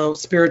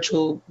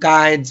 spiritual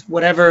guides,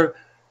 whatever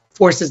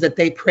forces that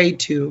they prayed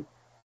to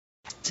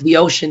the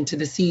ocean, to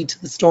the sea,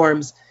 to the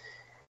storms,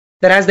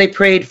 that as they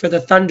prayed for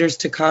the thunders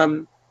to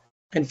come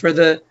and for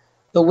the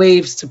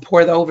waves to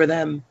pour over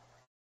them,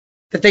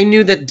 that they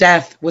knew that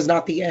death was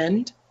not the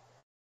end,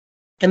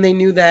 and they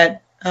knew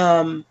that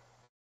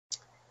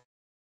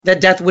that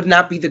death would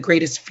not be the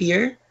greatest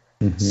fear.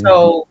 Mm-hmm.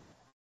 So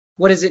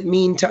what does it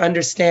mean to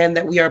understand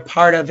that we are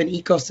part of an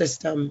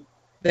ecosystem,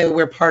 that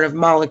we're part of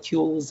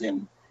molecules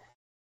and,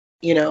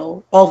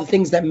 all the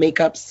things that make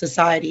up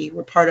society?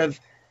 We're part of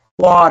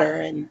water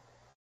and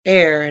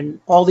air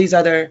and all these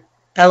other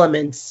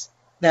elements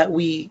that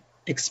we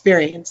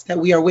experience, that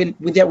we are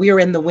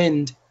in the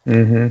wind,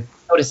 mm-hmm.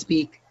 so to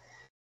speak.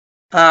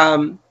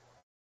 That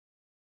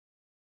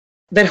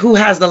who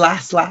has the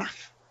last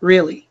laugh,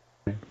 really?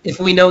 If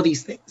we know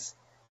these things,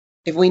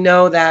 if we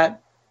know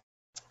that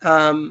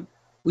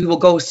we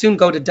will soon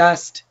go to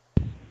dust,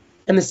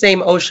 and the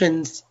same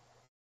oceans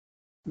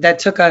that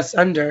took us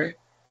under,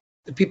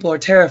 that people are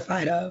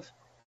terrified of,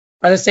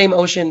 are the same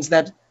oceans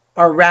that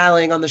are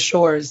rallying on the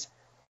shores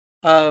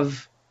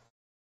of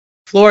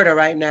Florida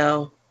right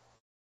now,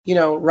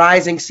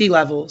 rising sea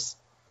levels.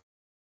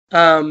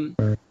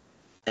 And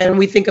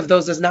we think of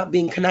those as not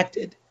being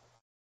connected.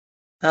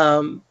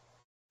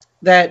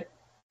 That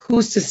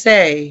who's to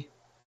say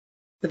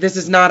that this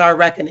is not our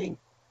reckoning?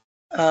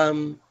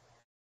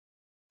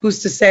 Who's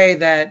to say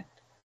that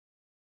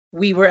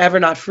we were ever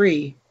not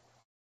free?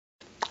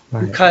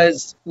 Right.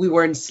 Because we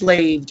were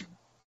enslaved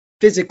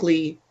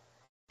physically,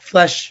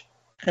 flesh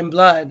and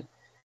blood,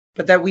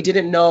 but that we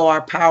didn't know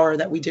our power,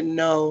 that we didn't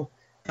know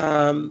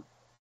that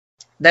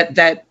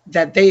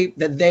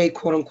they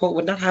quote unquote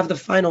would not have the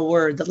final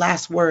word, the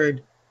last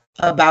word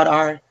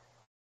about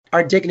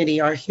our dignity,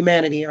 our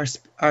humanity,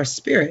 our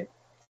spirit.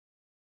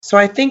 So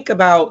I think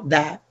about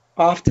that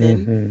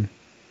often. Mm-hmm.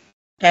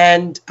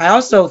 And I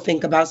also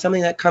think about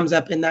something that comes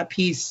up in that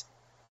piece.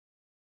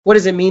 What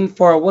does it mean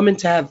for a woman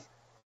to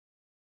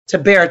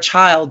bear a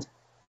child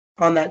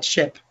on that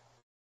ship?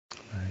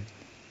 Right.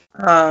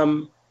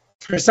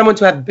 For someone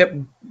to have,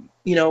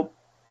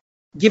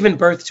 given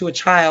birth to a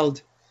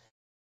child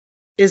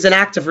is an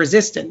act of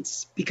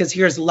resistance, because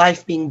here's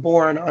life being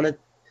born on a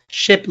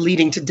ship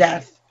leading to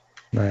death.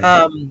 Right.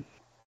 And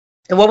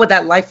what would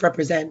that life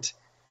represent?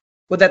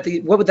 What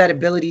would that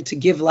ability to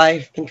give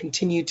life and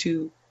continue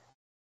to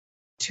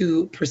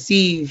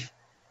perceive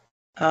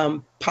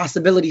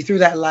possibility through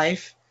that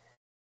life?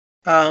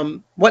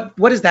 What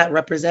does that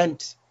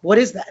represent? What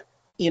is that?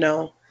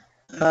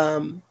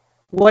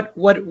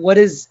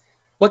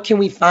 What can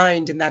we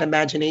find in that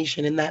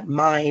imagination, in that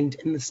mind,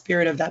 in the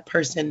spirit of that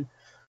person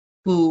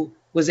who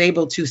was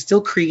able to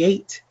still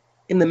create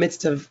in the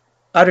midst of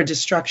utter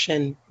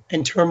destruction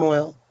and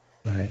turmoil,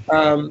 right.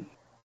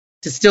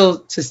 To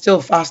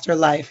still foster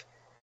life,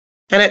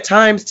 and at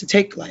times to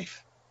take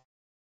life,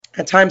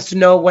 at times to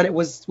know when it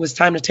was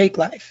time to take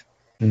life.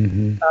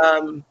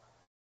 Mm-hmm.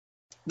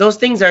 those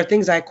things are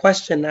things I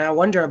question and I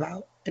wonder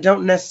about. I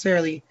don't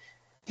necessarily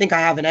think I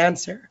have an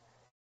answer,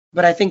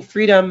 but I think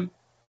freedom,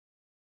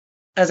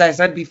 as I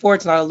said before,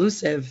 it's not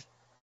elusive.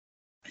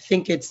 I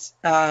think it's,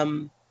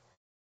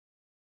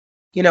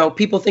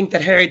 people think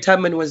that Harriet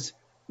Tubman was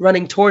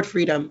running toward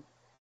freedom.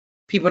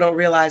 People don't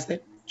realize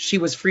that she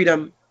was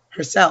freedom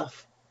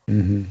herself.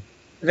 Mm-hmm.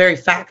 The very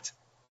fact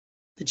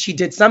that she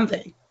did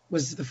something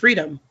was the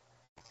freedom.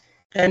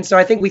 And so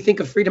I think we think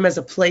of freedom as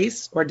a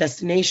place or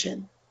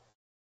destination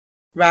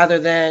rather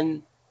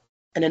than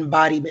an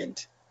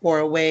embodiment or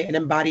an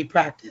embodied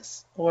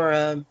practice or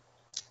a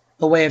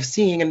way of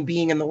seeing and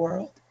being in the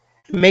world.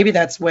 Maybe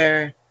that's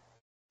where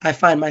I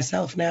find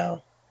myself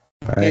now.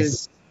 Right.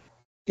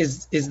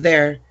 Is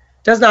there.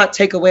 Does not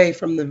take away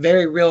from the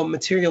very real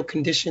material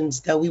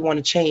conditions that we want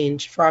to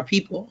change for our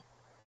people.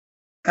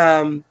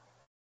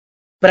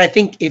 But I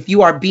think if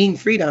you are being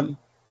freedom,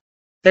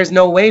 there's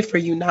no way for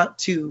you not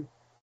to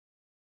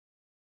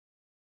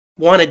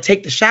want to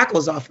take the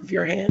shackles off of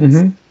your hands.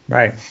 Mm-hmm.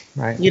 Right.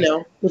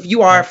 If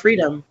you are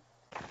freedom,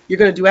 you're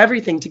going to do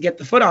everything to get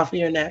the foot off of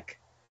your neck,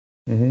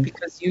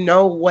 because you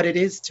know what it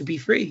is to be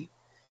free.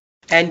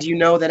 And you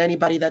know that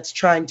anybody that's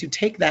trying to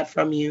take that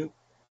from you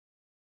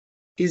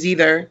is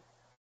either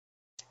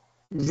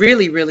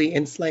really, really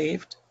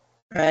enslaved,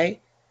 right?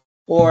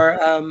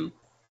 Or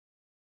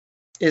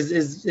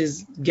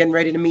is getting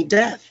ready to meet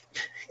death.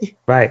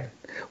 Right.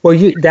 Well,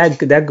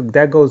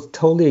 that goes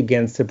totally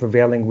against the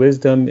prevailing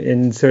wisdom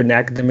in certain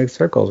academic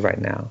circles right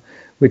now,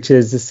 which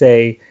is to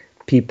say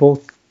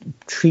people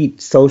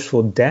treat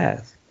social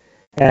death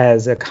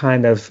as a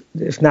kind of,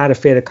 if not a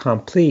fait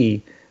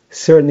accompli,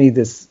 certainly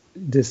this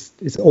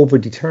is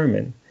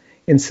overdetermined.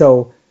 And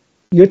so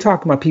you're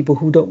talking about people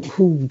who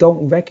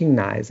don't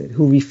recognize it,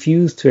 who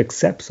refuse to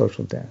accept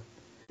social death.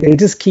 They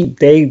just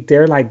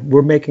they're like,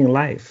 we're making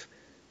life.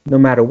 No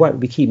matter what,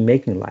 we keep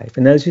making life.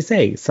 And as you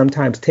say,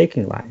 sometimes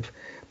taking life.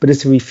 But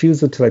it's a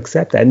refusal to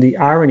accept that. And the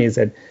irony is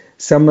that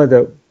some of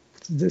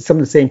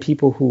the same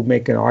people who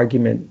make an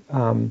argument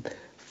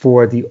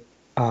for the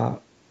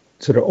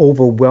sort of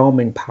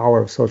overwhelming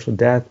power of social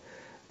death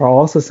are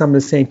also some of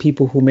the same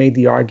people who made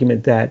the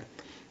argument that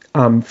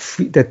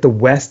that the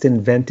West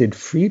invented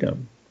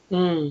freedom.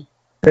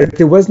 That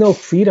there was no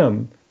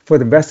freedom for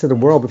the rest of the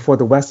world before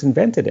the West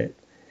invented it.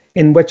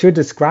 And what you're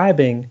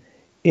describing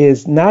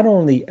is not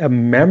only a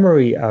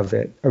memory of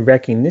it, a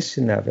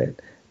recognition of it,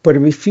 but a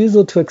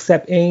refusal to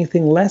accept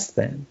anything less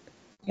than,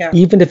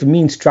 even if it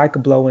means strike a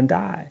blow and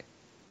die.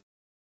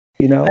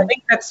 I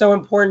think that's so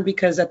important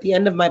because at the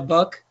end of my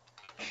book,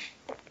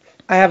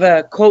 I have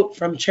a quote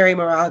from Cherry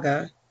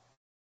Moraga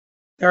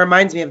that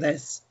reminds me of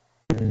this.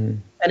 Mm-hmm.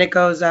 And it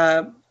goes,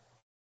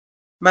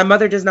 my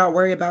mother does not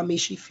worry about me.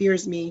 She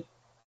fears me.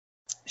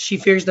 She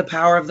fears the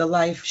power of the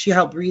life she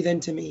helped breathe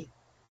into me.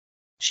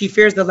 She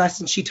fears the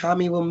lessons she taught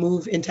me will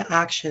move into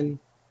action.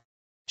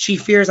 She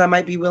fears I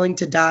might be willing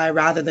to die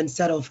rather than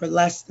settle for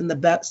less than the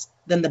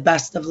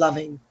best of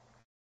loving.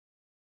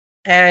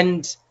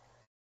 And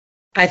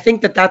I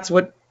think that that's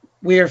what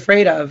we're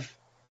afraid of.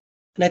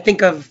 And I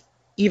think of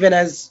even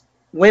as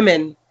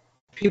women,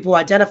 people who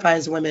identify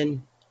as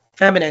women,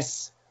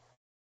 feminists,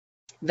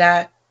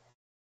 that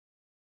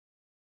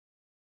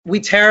we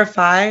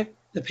terrify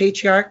the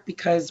patriarch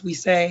because we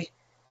say,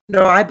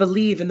 no, I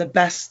believe in the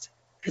best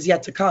is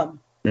yet to come.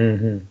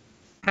 Mm-hmm.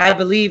 I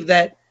believe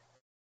that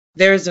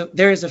there is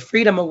a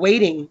freedom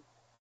awaiting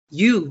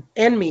you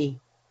and me.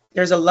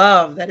 There's a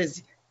love that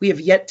we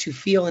have yet to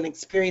feel and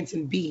experience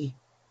and be.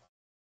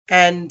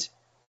 And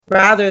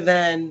rather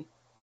than,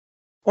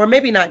 or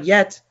maybe not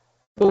yet,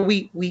 but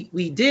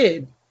we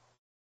did.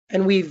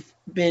 And we've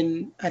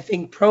been, I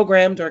think,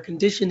 programmed or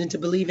conditioned into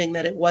believing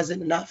that it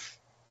wasn't enough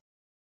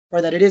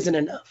or that it isn't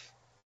enough.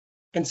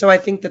 And so I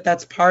think that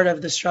that's part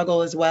of the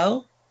struggle as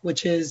well,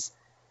 which is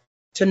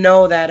to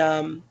know that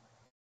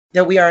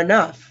that we are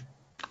enough.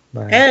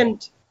 Right.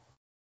 And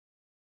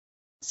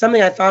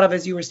something I thought of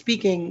as you were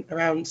speaking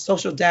around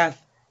social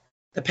death,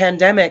 the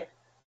pandemic,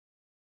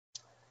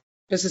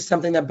 this is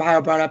something that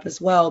Bio brought up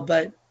as well,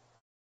 but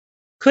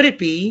could it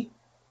be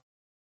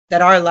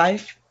that our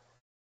life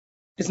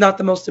is not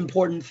the most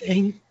important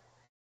thing?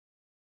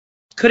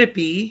 Could it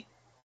be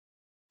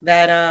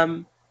that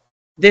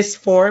this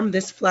form,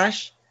 this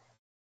flesh,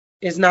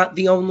 is not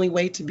the only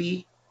way to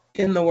be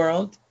in the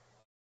world?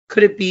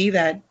 Could it be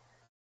that,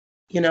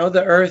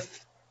 the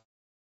earth,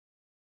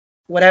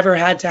 whatever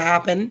had to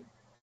happen,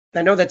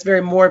 I know that's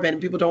very morbid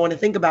and people don't want to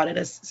think about it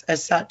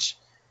as such,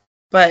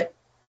 but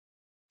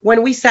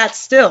when we sat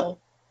still,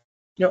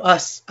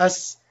 us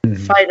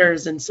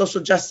fighters and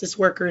social justice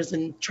workers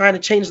and trying to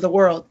change the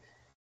world,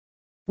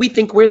 we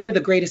think we're the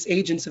greatest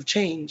agents of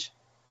change,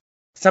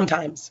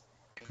 sometimes,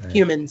 right.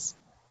 Humans.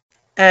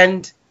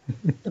 And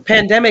the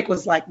pandemic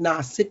was like,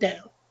 nah, sit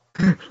down.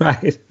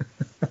 Right.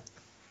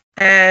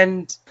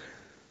 And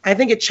I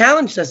think it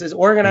challenged us as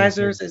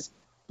organizers, as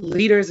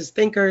leaders, as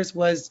thinkers,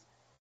 was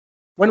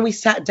when we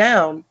sat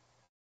down,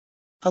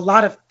 a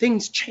lot of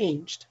things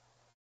changed.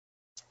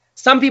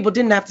 Some people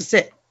didn't have to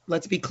sit.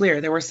 Let's be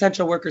clear. There were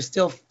essential workers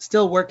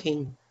still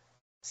working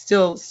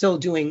still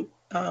doing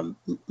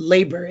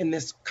labor in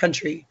this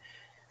country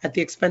at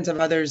the expense of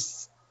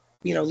others,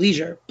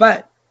 leisure.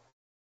 But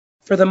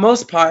for the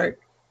most part,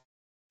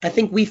 I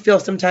think we feel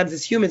sometimes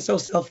as humans so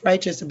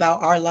self-righteous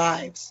about our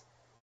lives.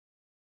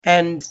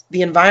 And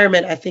the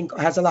environment, I think,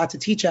 has a lot to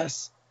teach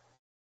us.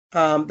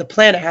 The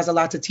planet has a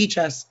lot to teach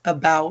us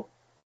about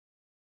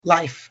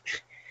life.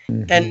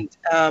 Mm-hmm. And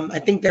I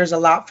think there's a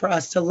lot for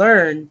us to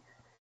learn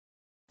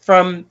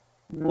from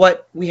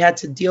what we had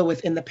to deal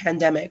with in the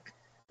pandemic,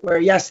 where,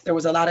 yes, there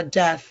was a lot of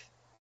death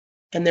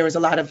and there was a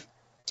lot of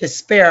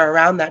despair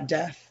around that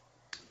death.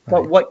 Right.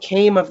 But what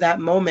came of that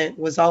moment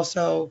was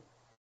also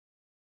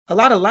a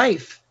lot of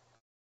life.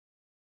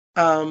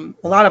 A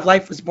lot of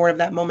life was born of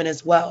that moment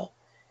as well.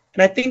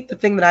 And I think the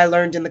thing that I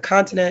learned in the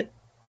continent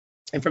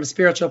and from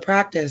spiritual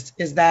practice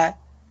is that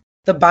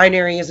the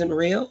binary isn't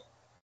real.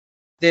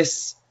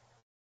 This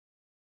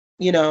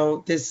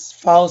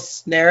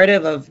false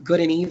narrative of good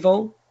and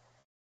evil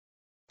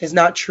is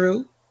not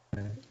true.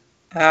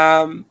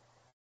 And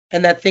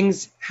that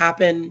things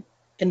happen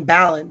in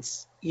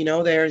balance.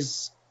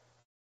 There's,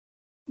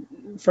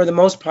 for the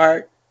most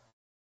part,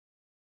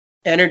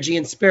 energy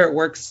and spirit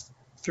works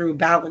through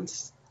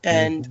balance.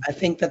 And I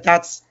think that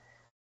that's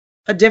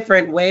a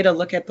different way to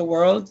look at the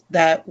world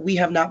that we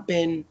have not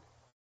been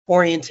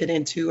oriented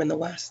into in the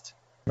West.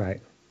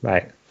 Right.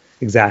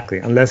 Exactly.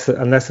 Unless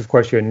of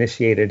course you're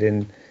initiated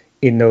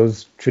in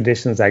those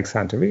traditions like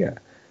Santeria,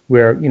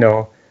 where,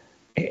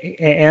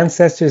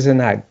 ancestors are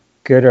not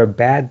good or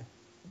bad.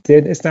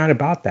 It's not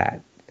about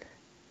that.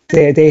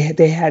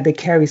 They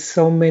carry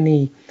so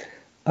many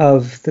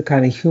of the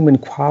kind of human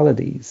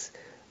qualities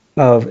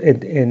of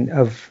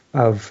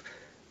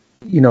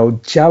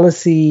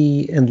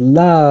jealousy and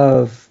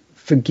love,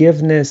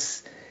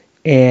 forgiveness,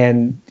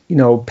 and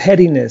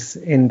pettiness.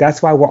 And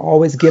that's why we're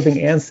always giving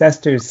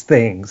ancestors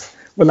things.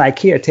 We're like,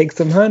 here, take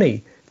some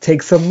honey,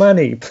 take some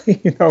money,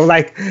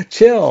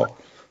 chill,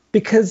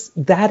 because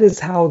that is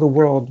how the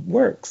world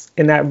works.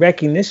 And that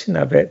recognition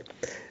of it,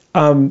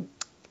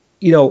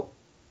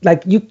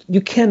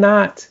 you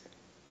cannot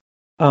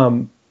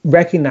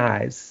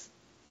recognize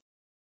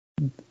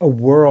a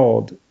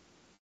world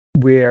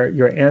where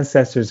your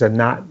ancestors are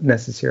not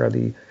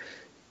necessarily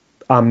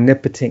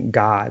omnipotent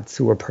gods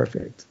who are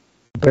perfect,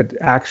 but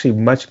actually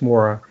much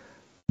more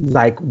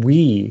like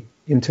we,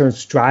 in terms of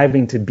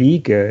striving to be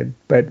good.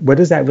 But what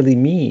does that really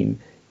mean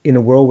in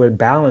a world where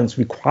balance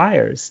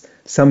requires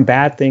some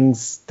bad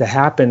things to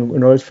happen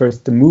in order for us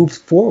to move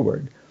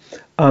forward?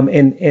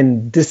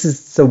 And this is,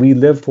 so we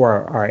live for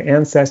our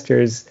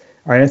ancestors.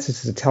 Our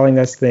ancestors are telling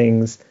us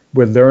things.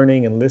 We're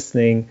learning and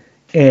listening,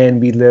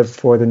 and we live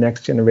for the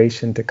next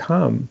generation to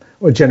come,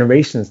 or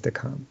generations to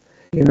come.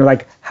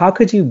 How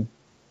could you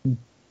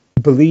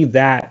believe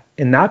that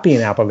and not be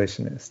an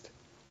abolitionist?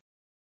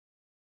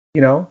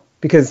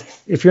 Because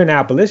if you're an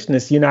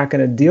abolitionist, you're not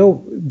going to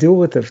deal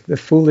with the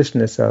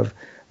foolishness of,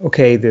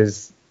 okay,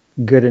 there's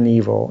good and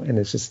evil, and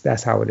it's just,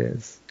 that's how it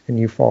is, and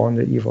you fall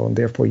into evil, and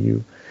therefore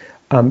you,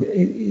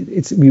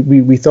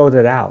 we throw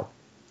that out.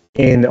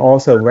 And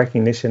also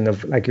recognition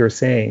of, like you're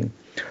saying,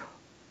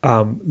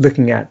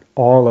 looking at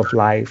all of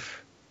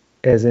life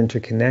as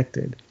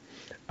interconnected,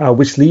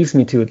 which leads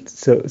me to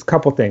a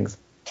couple things.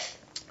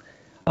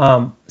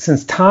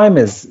 Since time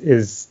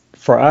is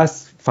for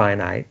us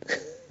finite,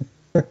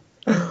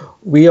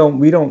 we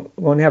only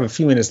have a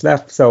few minutes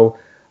left. So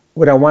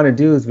what I want to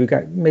do is, we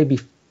got maybe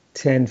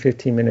 10,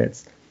 15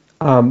 minutes.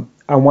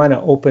 I want to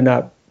open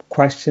up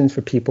questions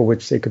for people,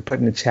 which they could put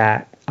in the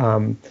chat.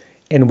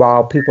 And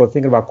while people are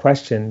thinking about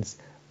questions,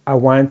 I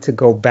wanted to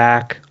go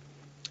back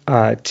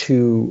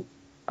to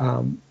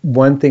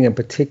one thing in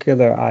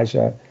particular,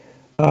 Aja,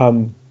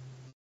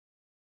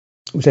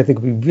 which I think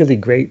would be really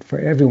great for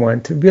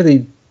everyone,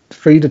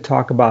 for you to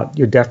talk about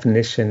your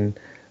definition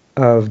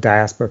of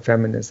diaspora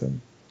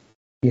feminism.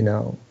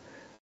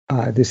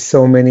 There's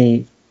so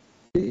many,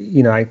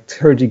 I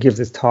heard you give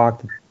this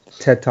talk,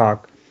 TED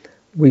Talk,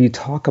 where you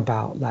talk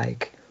about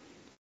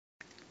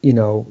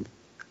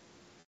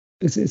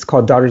it's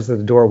called Daughters of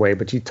the Doorway,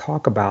 but you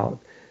talk about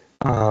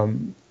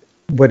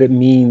what it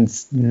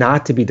means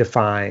not to be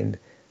defined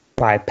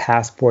by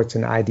passports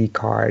and ID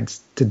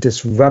cards, to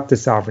disrupt the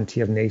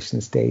sovereignty of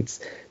nation states,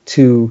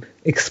 to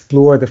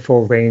explore the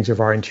full range of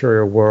our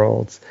interior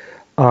worlds,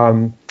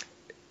 a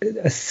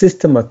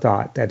system of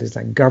thought that is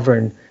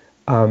governed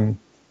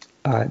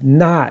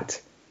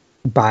not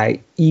by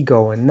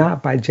ego and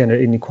not by gender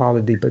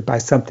inequality, but by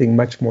something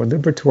much more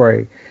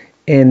liberatory.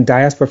 And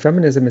diaspora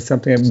feminism is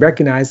something that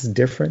recognizes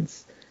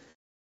difference,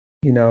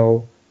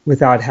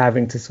 without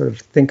having to sort of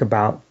think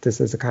about this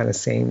as a kind of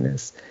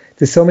sameness.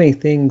 There's so many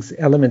things,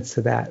 elements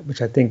to that,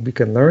 which I think we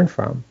can learn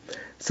from.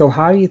 So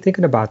how are you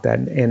thinking about that?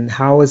 And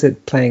how is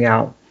it playing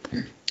out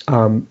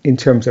in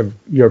terms of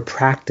your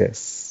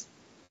practice?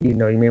 You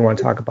may want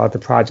to talk about the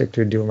project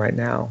you're doing right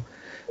now.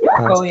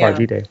 Yeah.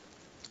 V-Day.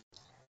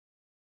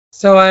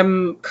 So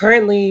I'm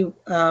currently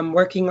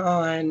working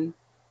on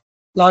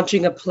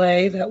launching a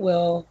play that we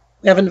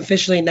haven't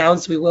officially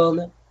announced, we will in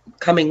the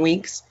coming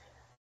weeks,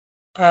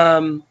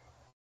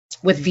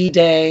 with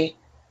V-Day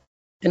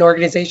an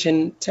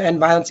organization to end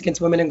violence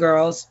against women and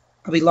girls.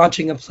 I'll be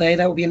launching a play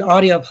that will be an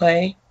audio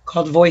play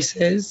called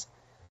Voices.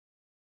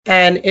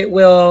 And it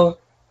will,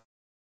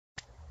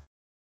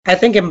 I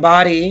think,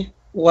 embody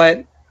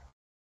what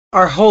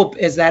our hope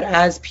is, that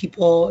as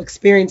people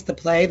experience the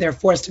play, they're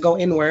forced to go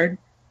inward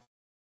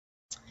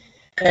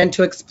and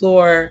to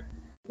explore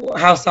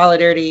how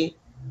solidarity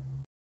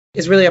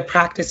is really a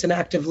practice in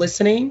active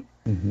listening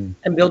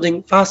and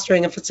building,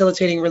 fostering, and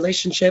facilitating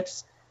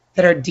relationships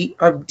that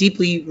are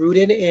deeply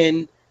rooted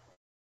in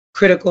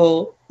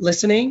critical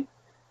listening.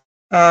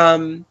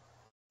 And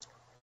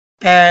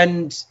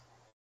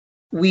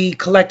we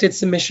collected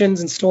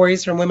submissions and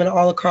stories from women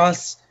all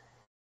across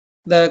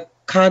the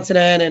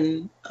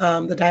continent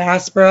and the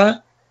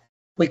diaspora.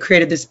 We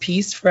created this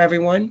piece for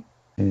everyone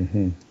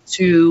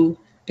to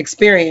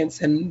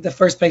experience. And the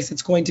first place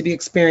it's going to be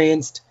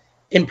experienced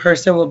in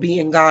person will be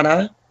in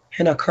Ghana,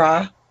 in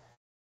Accra,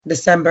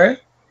 December.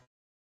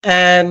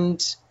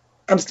 And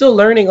I'm still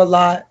learning a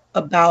lot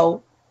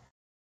about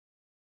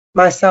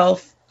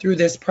myself through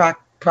this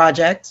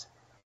project,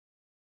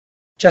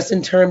 just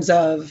in terms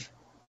of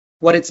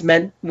what it's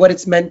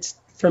meant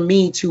for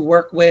me to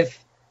work with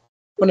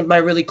one of my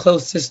really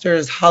close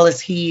sisters,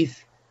 Hollis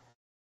Heath,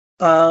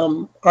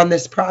 on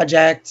this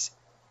project,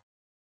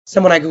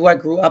 someone I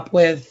grew up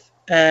with,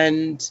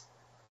 and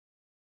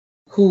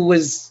who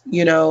was,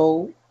 you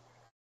know,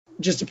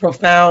 just a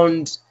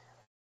profound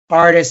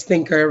artist,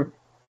 thinker,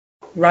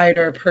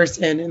 writer,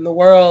 person in the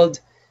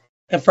world.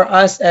 And for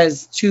us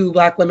as two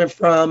Black women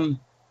from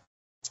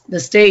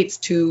the States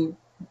to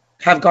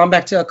have gone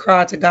back to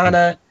Accra, to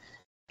Ghana,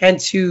 and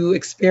to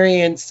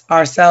experience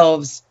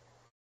ourselves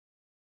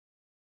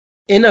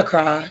in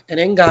Accra and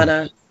in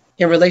Ghana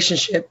in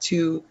relationship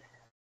to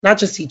not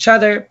just each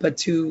other, but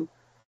to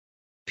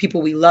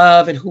people we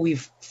love and who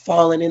we've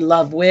fallen in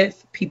love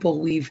with, people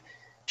we've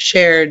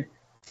shared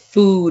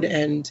food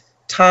and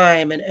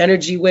time and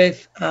energy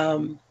with,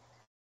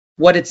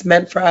 what it's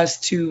meant for us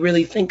to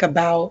really think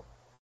about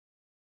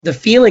the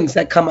feelings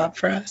that come up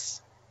for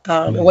us,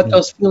 and what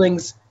those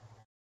feelings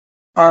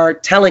are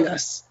telling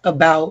us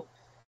about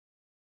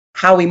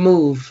how we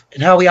move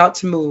and how we ought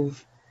to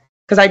move.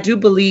 Because I do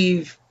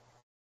believe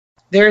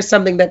there is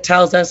something that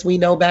tells us we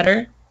know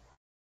better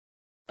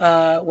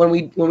when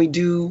we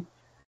do,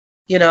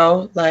 you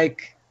know,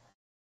 like,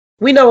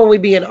 we know when we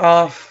being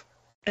off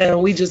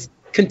and we just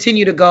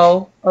continue to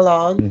go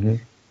along.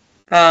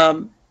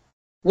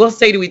 We'll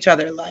say to each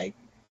other, like,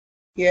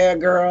 yeah,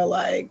 girl,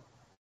 like,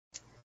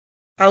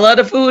 I love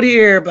the food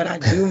here, but I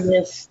do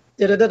miss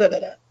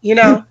da-da-da-da-da, you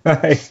know?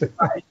 Right.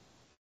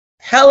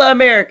 Hella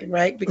American,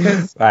 right?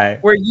 Because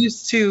we're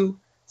used to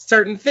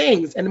certain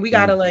things, and we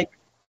gotta like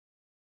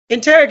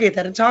interrogate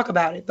that and talk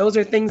about it. Those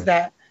are things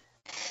that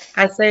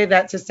I say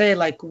that to say,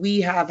 like,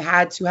 we have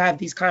had to have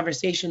these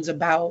conversations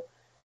about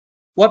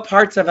what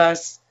parts of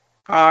us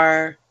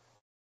are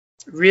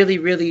really,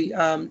 really,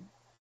 I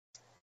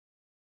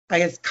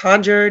guess,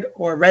 conjured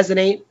or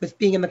resonate with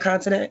being in the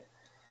continent,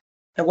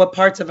 and what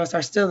parts of us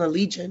are still in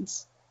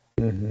allegiance,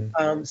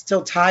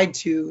 still tied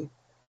to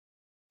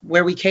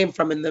where we came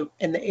from, in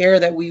the air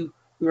that we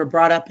were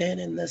brought up in,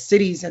 and the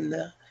cities and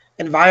the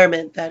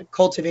environment that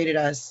cultivated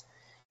us.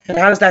 And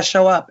how does that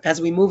show up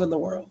as we move in the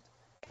world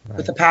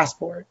with a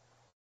passport?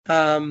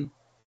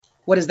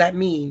 What does that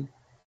mean?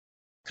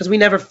 Because we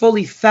never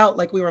fully felt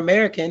like we were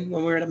American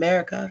when we were in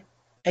America,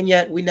 and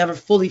yet we never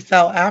fully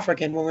felt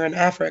African when we were in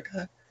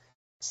Africa.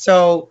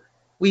 So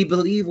we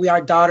believe we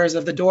are daughters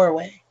of the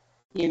doorway,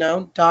 you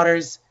know,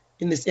 daughters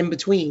in this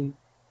in-between.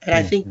 And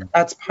I think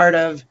that's part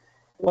of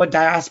what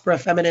diaspora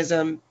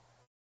feminism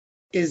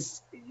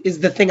is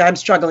the thing I'm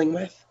struggling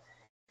with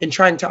in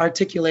trying to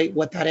articulate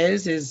what that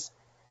is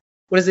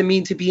what does it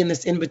mean to be in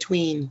this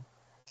in-between?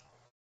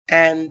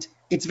 And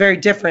it's very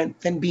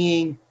different than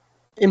being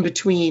in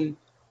between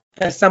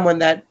as someone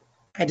that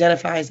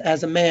identifies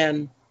as a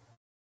man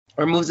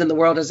or moves in the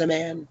world as a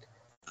man,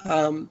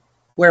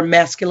 where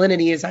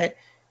masculinity is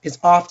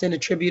often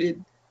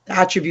attributed, the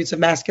attributes of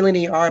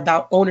masculinity are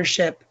about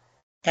ownership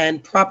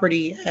and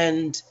property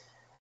and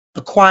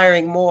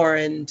acquiring more,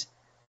 and,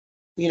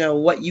 you know,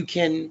 what you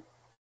can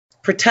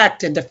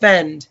protect and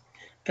defend.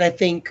 And I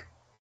think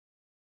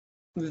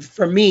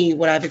for me,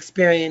 what I've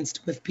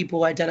experienced with people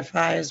who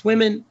identify as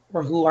women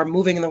or who are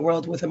moving in the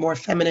world with a more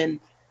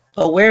feminine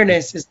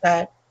awareness is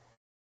that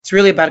it's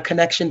really about a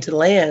connection to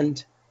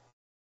land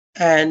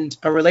and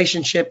a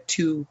relationship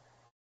to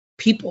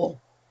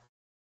people,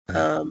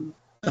 a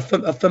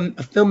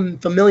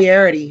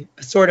familiarity,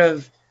 a sort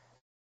of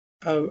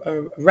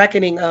a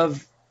reckoning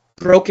of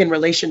broken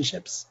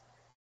relationships,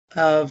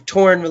 of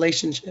torn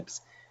relationships,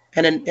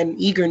 and an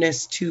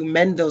eagerness to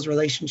mend those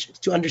relationships,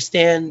 to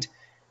understand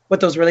what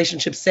those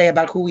relationships say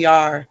about who we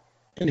are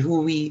and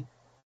who we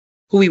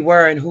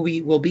were and who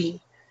we will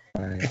be.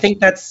 I think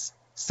that's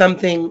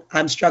something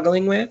I'm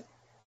struggling with,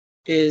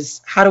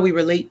 is how do we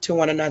relate to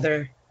one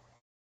another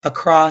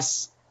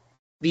across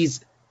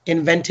these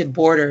invented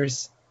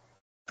borders,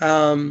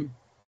 and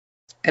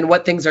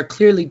what things are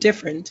clearly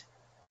different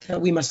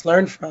that we must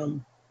learn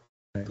from,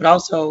 but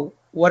also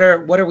what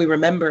are we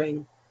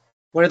remembering?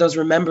 What are those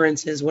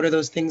remembrances? What are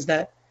those things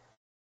that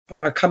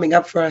are coming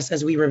up for us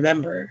as we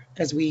remember,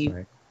 as we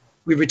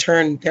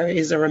return? There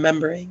is a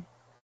remembering.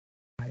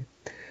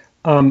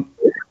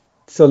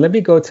 So let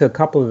me go to a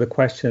couple of the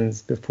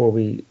questions before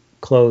we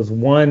close.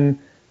 One,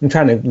 I'm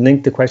trying to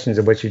link the questions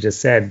of what you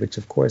just said, which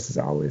of course is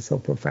always so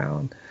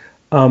profound.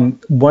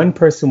 One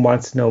person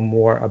wants to know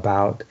more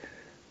about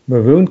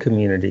Maroon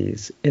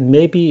communities, and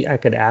maybe I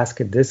could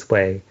ask it this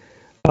way.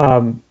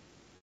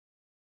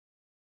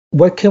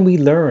 What can we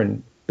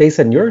learn based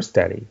on your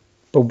study,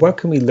 but what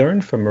can we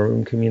learn from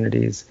Maroon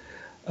communities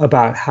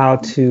about how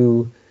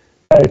to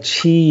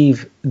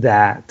achieve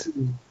that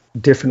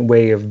different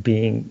way of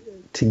being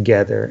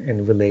together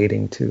and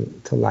relating to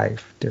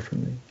life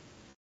differently?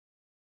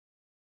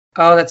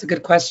 Oh, that's a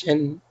good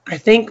question. I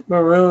think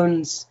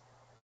Maroons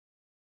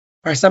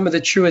are some of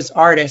the truest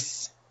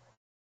artists.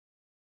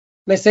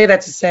 And I say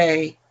that to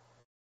say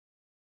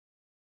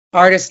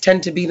artists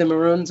tend to be the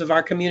Maroons of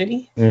our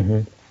community,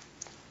 in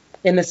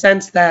the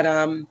sense that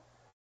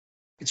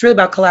it's really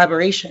about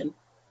collaboration.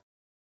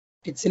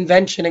 It's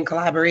invention and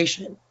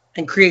collaboration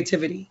and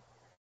creativity.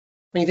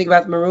 When you think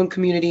about the Maroon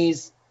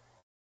communities,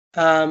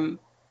 they're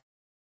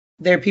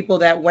people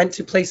that went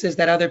to places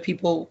that other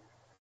people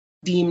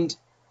deemed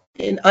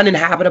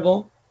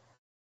uninhabitable,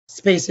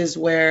 spaces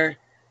where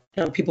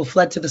people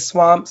fled to the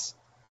swamps,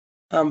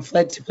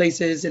 fled to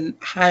places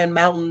high in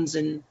mountains.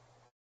 And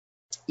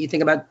you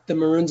think about the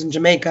Maroons in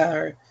Jamaica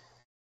or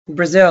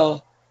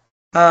Brazil,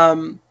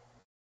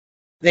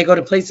 they go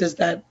to places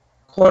that,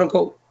 quote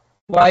unquote,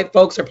 white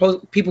folks or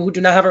people who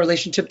do not have a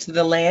relationship to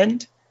the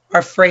land are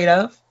afraid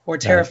of or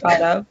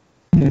terrified of.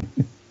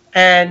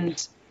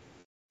 And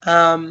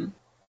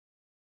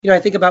I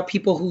think about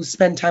people who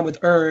spend time with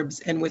herbs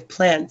and with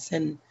plants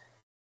and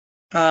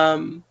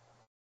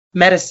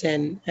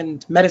medicine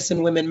and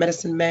medicine women,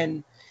 medicine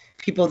men,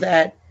 people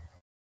that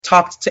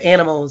talked to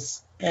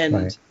animals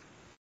and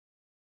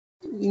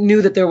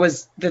knew that there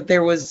was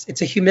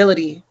it's a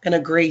humility and a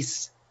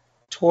grace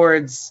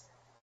towards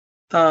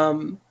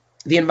the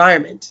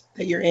environment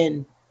that you're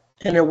in,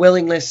 and a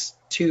willingness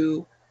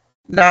to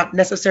not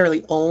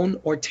necessarily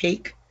own or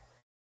take,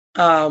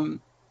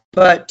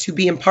 but to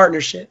be in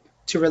partnership,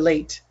 to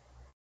relate,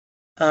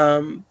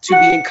 to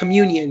be in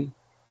communion,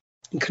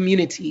 in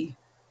community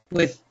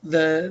with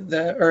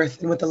the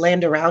earth and with the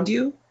land around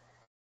you.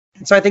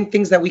 And so I think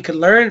things that we could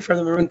learn from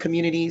the Maroon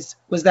communities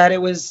was that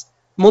it was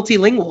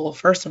multilingual,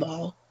 first of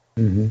all,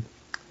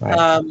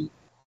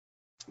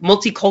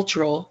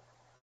 multicultural,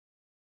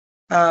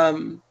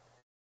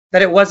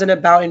 that it wasn't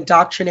about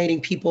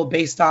indoctrinating people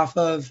based off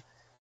of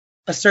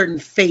a certain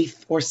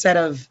faith or set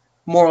of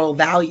moral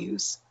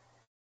values,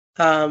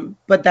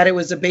 but that it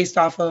was based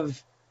off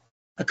of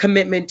a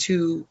commitment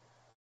to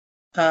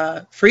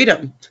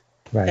freedom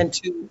and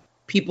to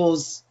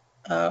people's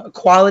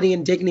equality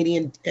and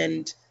dignity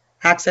and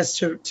access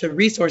to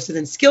resources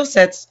and skill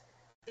sets,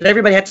 that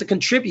everybody had to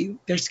contribute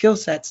their skill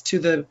sets to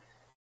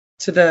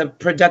the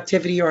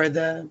productivity or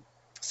the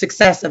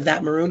success of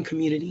that Maroon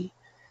community.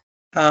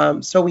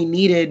 So we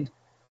needed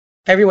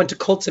everyone to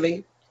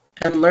cultivate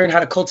and learn how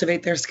to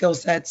cultivate their skill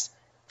sets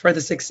for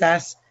the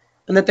success,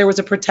 and that there was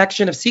a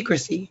protection of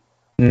secrecy.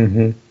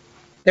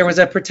 There was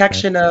a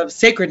protection of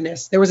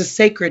sacredness. There was a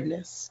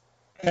sacredness.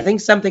 I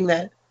think something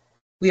that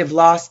we have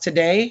lost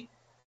today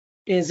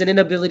is an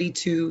inability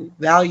to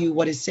value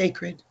what is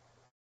sacred.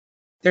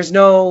 There's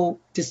no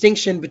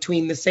distinction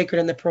between the sacred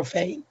and the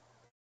profane.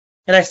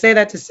 And I say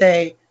that to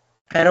say,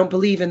 I don't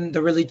believe in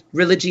the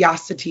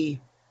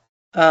religiosity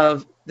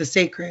of the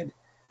sacred,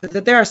 but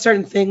that there are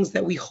certain things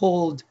that we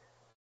hold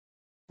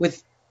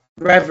with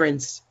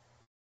reverence.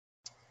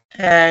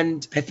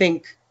 And I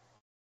think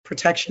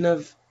protection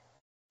of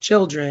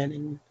children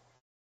and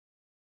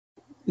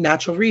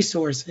natural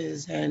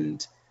resources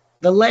and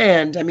the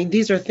land, I mean,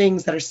 these are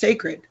things that are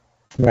sacred.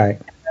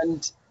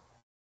 And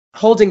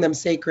holding them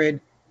sacred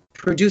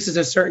produces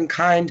a certain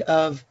kind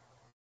of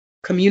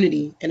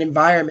community and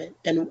environment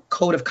and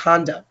code of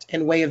conduct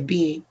and way of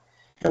being.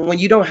 And when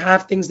you don't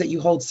have things that you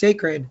hold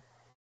sacred,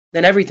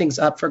 then everything's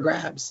up for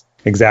grabs.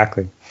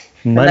 Exactly.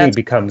 Money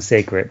becomes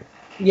sacred.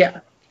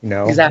 Yeah.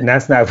 Exactly. And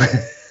that's not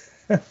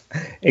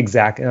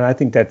exactly. And I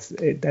think that's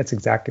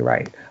exactly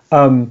right.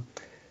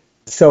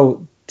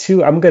 So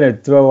I'm going to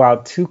throw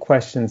out two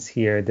questions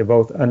here. They're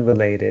both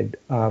unrelated.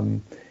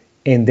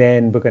 And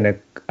then we're going to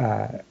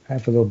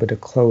have a little bit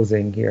of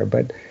closing here.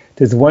 But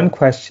there's one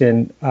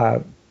question.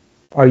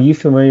 Are you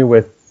familiar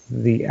with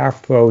the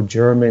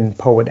Afro-German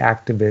poet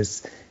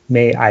activist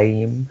May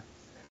Ayim?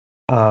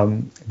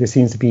 There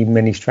seems to be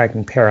many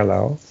striking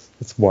parallels.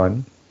 That's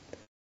one.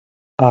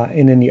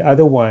 And then the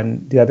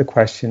other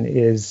question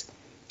is,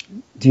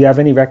 do you have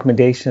any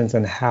recommendations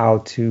on how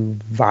to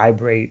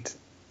vibrate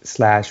 /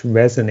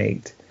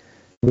 resonate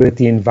with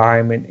the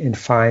environment and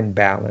find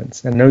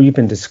balance? I know you've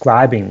been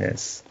describing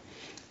this.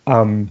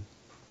 And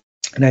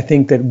I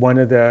think that one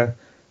of the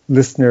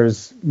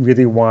listeners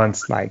really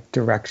wants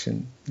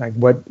direction.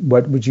 What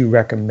would you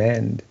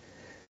recommend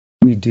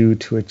we do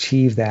to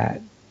achieve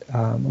that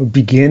or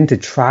begin to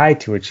try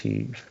to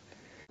achieve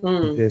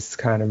this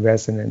kind of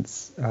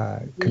resonance,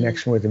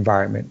 connection with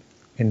environment,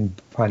 and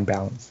find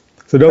balance.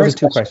 So those First are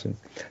two question.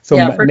 questions. So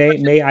Yeah, first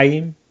question. May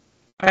Aim?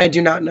 I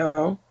do not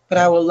know, but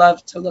I would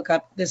love to look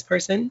up this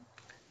person.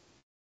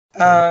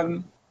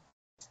 I'm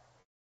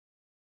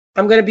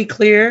going to be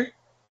clear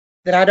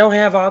that I don't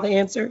have all the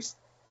answers.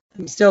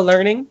 I'm still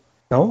learning.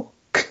 No?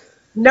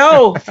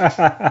 No.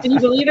 Can you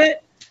believe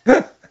it?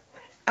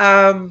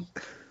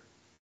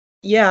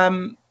 Yeah,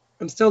 I'm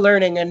still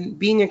learning, and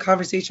being in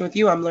conversation with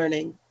you, I'm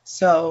learning.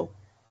 So,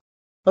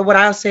 but what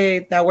I'll say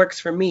that works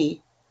for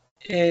me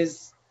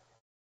is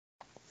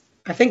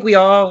I think we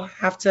all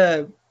have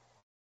to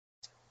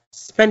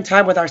spend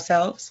time with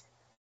ourselves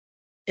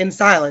in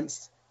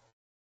silence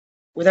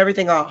with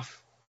everything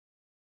off.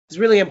 It's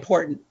really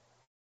important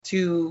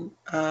to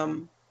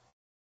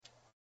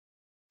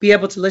be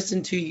able to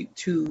listen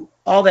to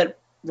all that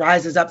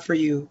rises up for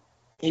you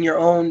in your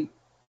own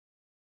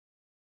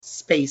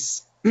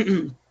space,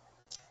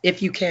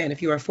 if you can,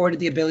 if you are afforded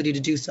the ability to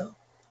do so.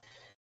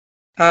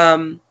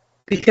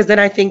 Because then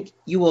I think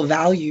you will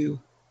value,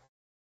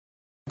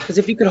 because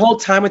if you could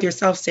hold time with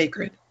yourself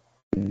sacred,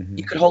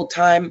 you could hold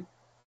time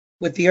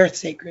with the earth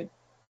sacred.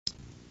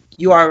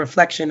 You are a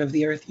reflection of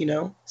the earth, you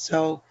know?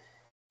 So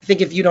I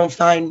think if you don't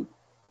find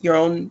your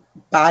own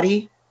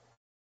body,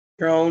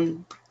 your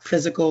own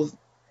physical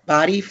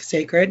body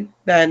sacred,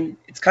 then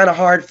it's kind of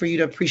hard for you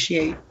to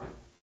appreciate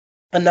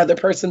another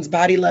person's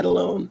body, let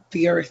alone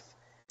the earth.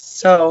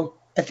 So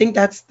I think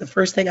that's the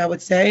first thing I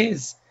would say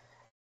is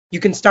you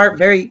can start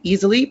very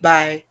easily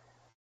by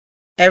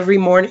every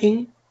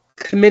morning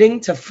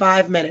committing to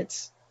 5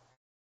 minutes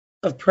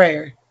of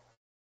prayer.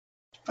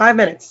 5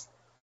 minutes.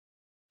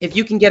 If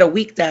you can get a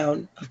week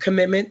down of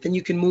commitment, then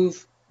you can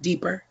move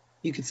deeper.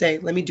 You could say,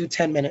 let me do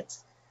 10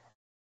 minutes.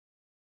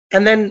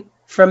 And then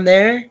from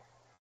there,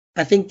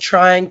 I think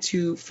trying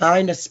to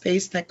find a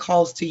space that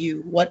calls to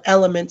you. What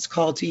elements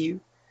call to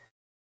you?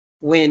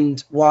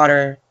 Wind,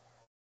 water,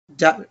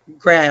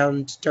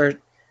 ground,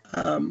 dirt,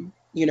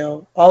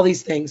 all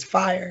these things,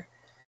 fire.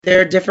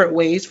 There are different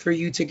ways for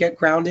you to get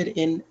grounded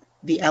in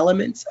the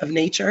elements of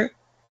nature.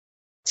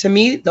 To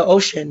me, the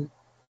ocean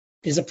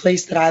is a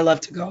place that I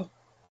love to go.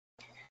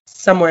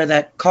 Somewhere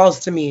that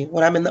calls to me.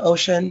 When I'm in the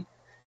ocean,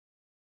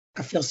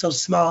 I feel so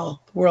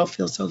small. The world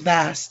feels so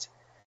vast.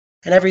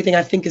 And everything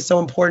I think is so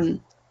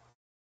important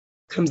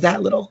comes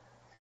that little.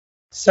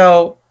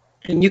 So,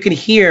 and you can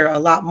hear a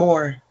lot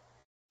more.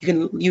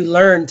 You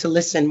learn to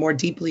listen more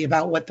deeply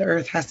about what the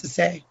earth has to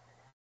say.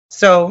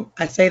 So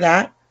I say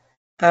that.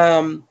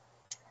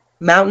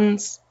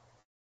 Mountains,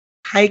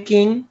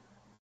 hiking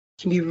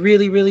can be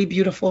really, really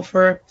beautiful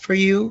for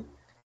you.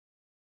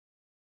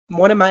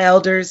 One of my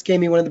elders gave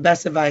me one of the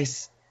best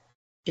advice.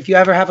 If you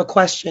ever have a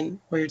question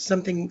or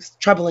something's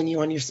troubling you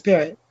on your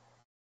spirit,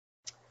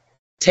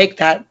 take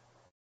that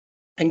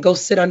and go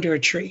sit under a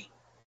tree.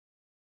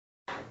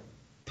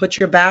 Put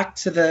your back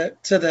to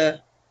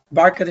the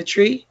bark of the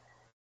tree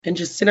and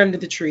just sit under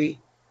the tree.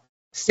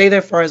 Stay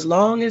there for as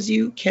long as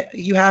you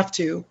have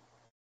to,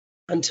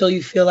 until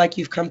you feel like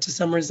you've come to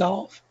some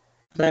resolve.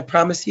 And I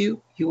promise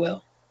you, you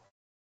will.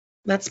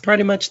 That's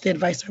pretty much the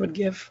advice I would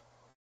give.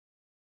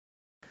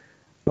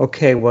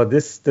 Okay, well,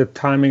 the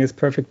timing is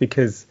perfect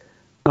because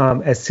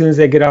as soon as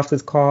I get off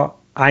this call,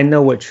 I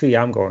know what tree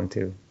I'm going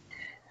to.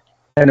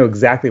 I know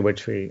exactly what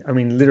tree. I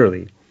mean,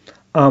 literally.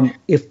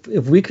 If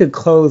we could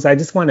close, I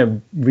just want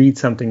to read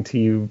something to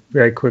you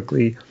very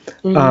quickly.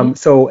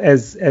 So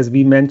as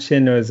we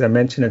mentioned, or as I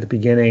mentioned at the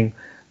beginning,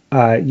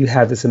 you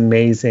have this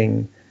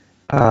amazing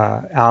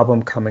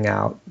album coming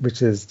out,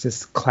 which is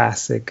just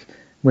classic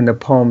when the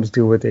poems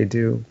do what they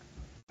do.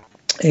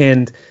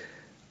 And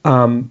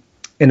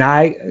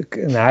I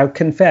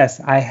confess,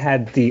 I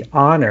had the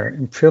honor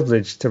and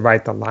privilege to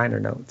write the liner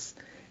notes.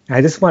 And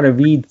I just want to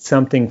read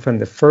something from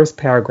the first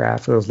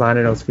paragraph of those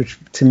liner notes, which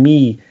to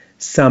me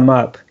sum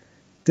up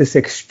this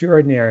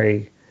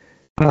extraordinary,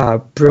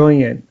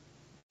 brilliant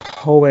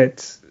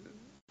poet,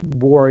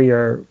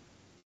 warrior,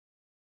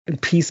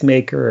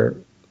 peacemaker,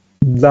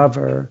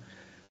 lover,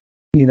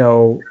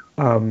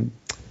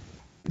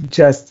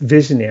 just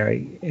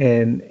visionary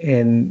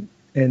in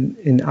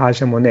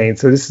Aja Monet.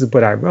 So this is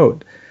what I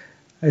wrote.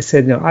 I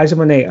said, Aja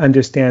Monet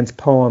understands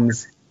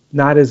poems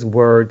not as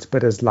words,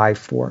 but as life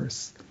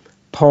force.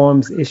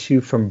 Poems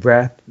issue from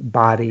breath,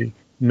 body,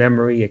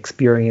 memory,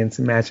 experience,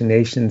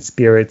 imagination,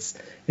 spirits,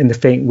 and the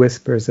faint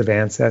whispers of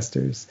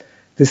ancestors.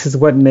 This is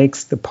what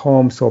makes the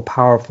poem so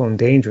powerful and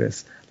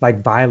dangerous,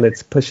 like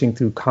violets pushing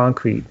through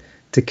concrete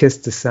to kiss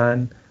the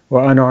sun,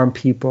 or unarmed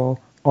people,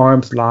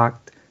 arms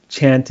locked,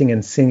 chanting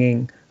and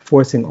singing,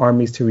 forcing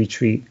armies to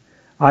retreat.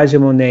 Aja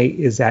Monet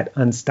is that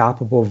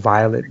unstoppable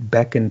violet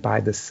beckoned by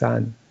the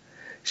sun.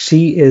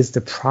 She is the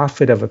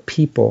prophet of a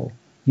people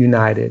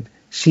united.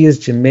 She is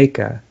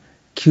Jamaica,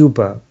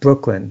 Cuba,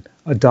 Brooklyn,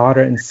 a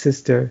daughter and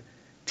sister,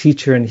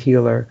 teacher and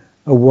healer,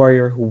 a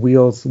warrior who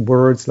wields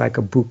words like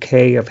a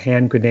bouquet of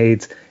hand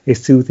grenades, a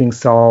soothing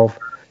salve,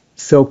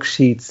 silk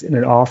sheets, and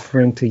an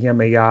offering to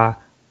Yemaya,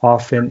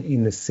 often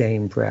in the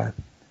same breath.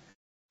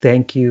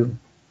 Thank you,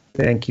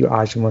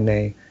 Aja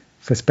Monet,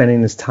 for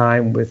spending this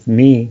time with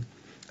me.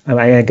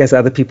 I guess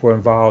other people were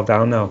involved. I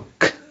don't know.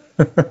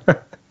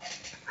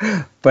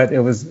 But it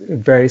was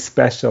very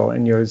special,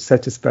 and you're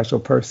such a special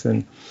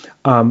person.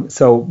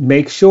 So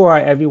make sure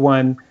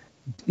everyone,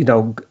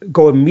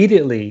 go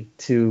immediately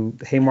to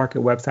the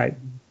Haymarket website,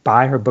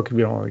 buy her book if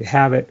you don't already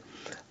have it.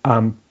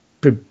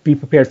 Be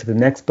prepared for the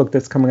next book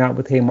that's coming out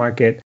with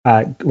Haymarket.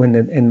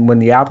 When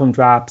the album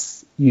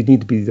drops, you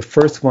need to be the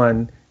first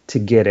one to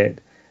get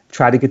it.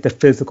 Try to get the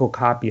physical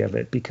copy of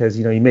it, because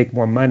you make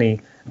more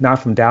money not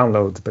from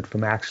downloads but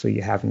from actually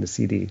having the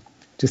CD.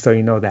 Just so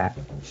you know that.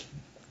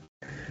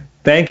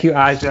 Thank you,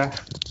 Aja.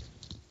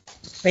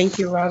 Thank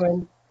you,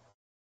 Robin.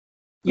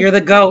 You're the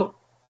GOAT.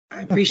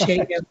 I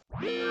appreciate you.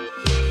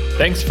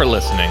 Thanks for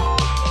listening.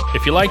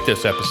 If you like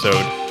this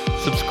episode,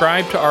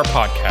 subscribe to our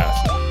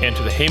podcast and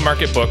to the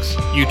Haymarket Books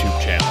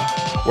YouTube channel,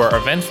 where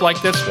events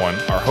like this one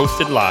are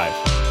hosted live.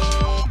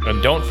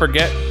 And don't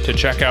forget to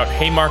check out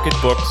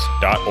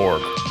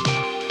haymarketbooks.org.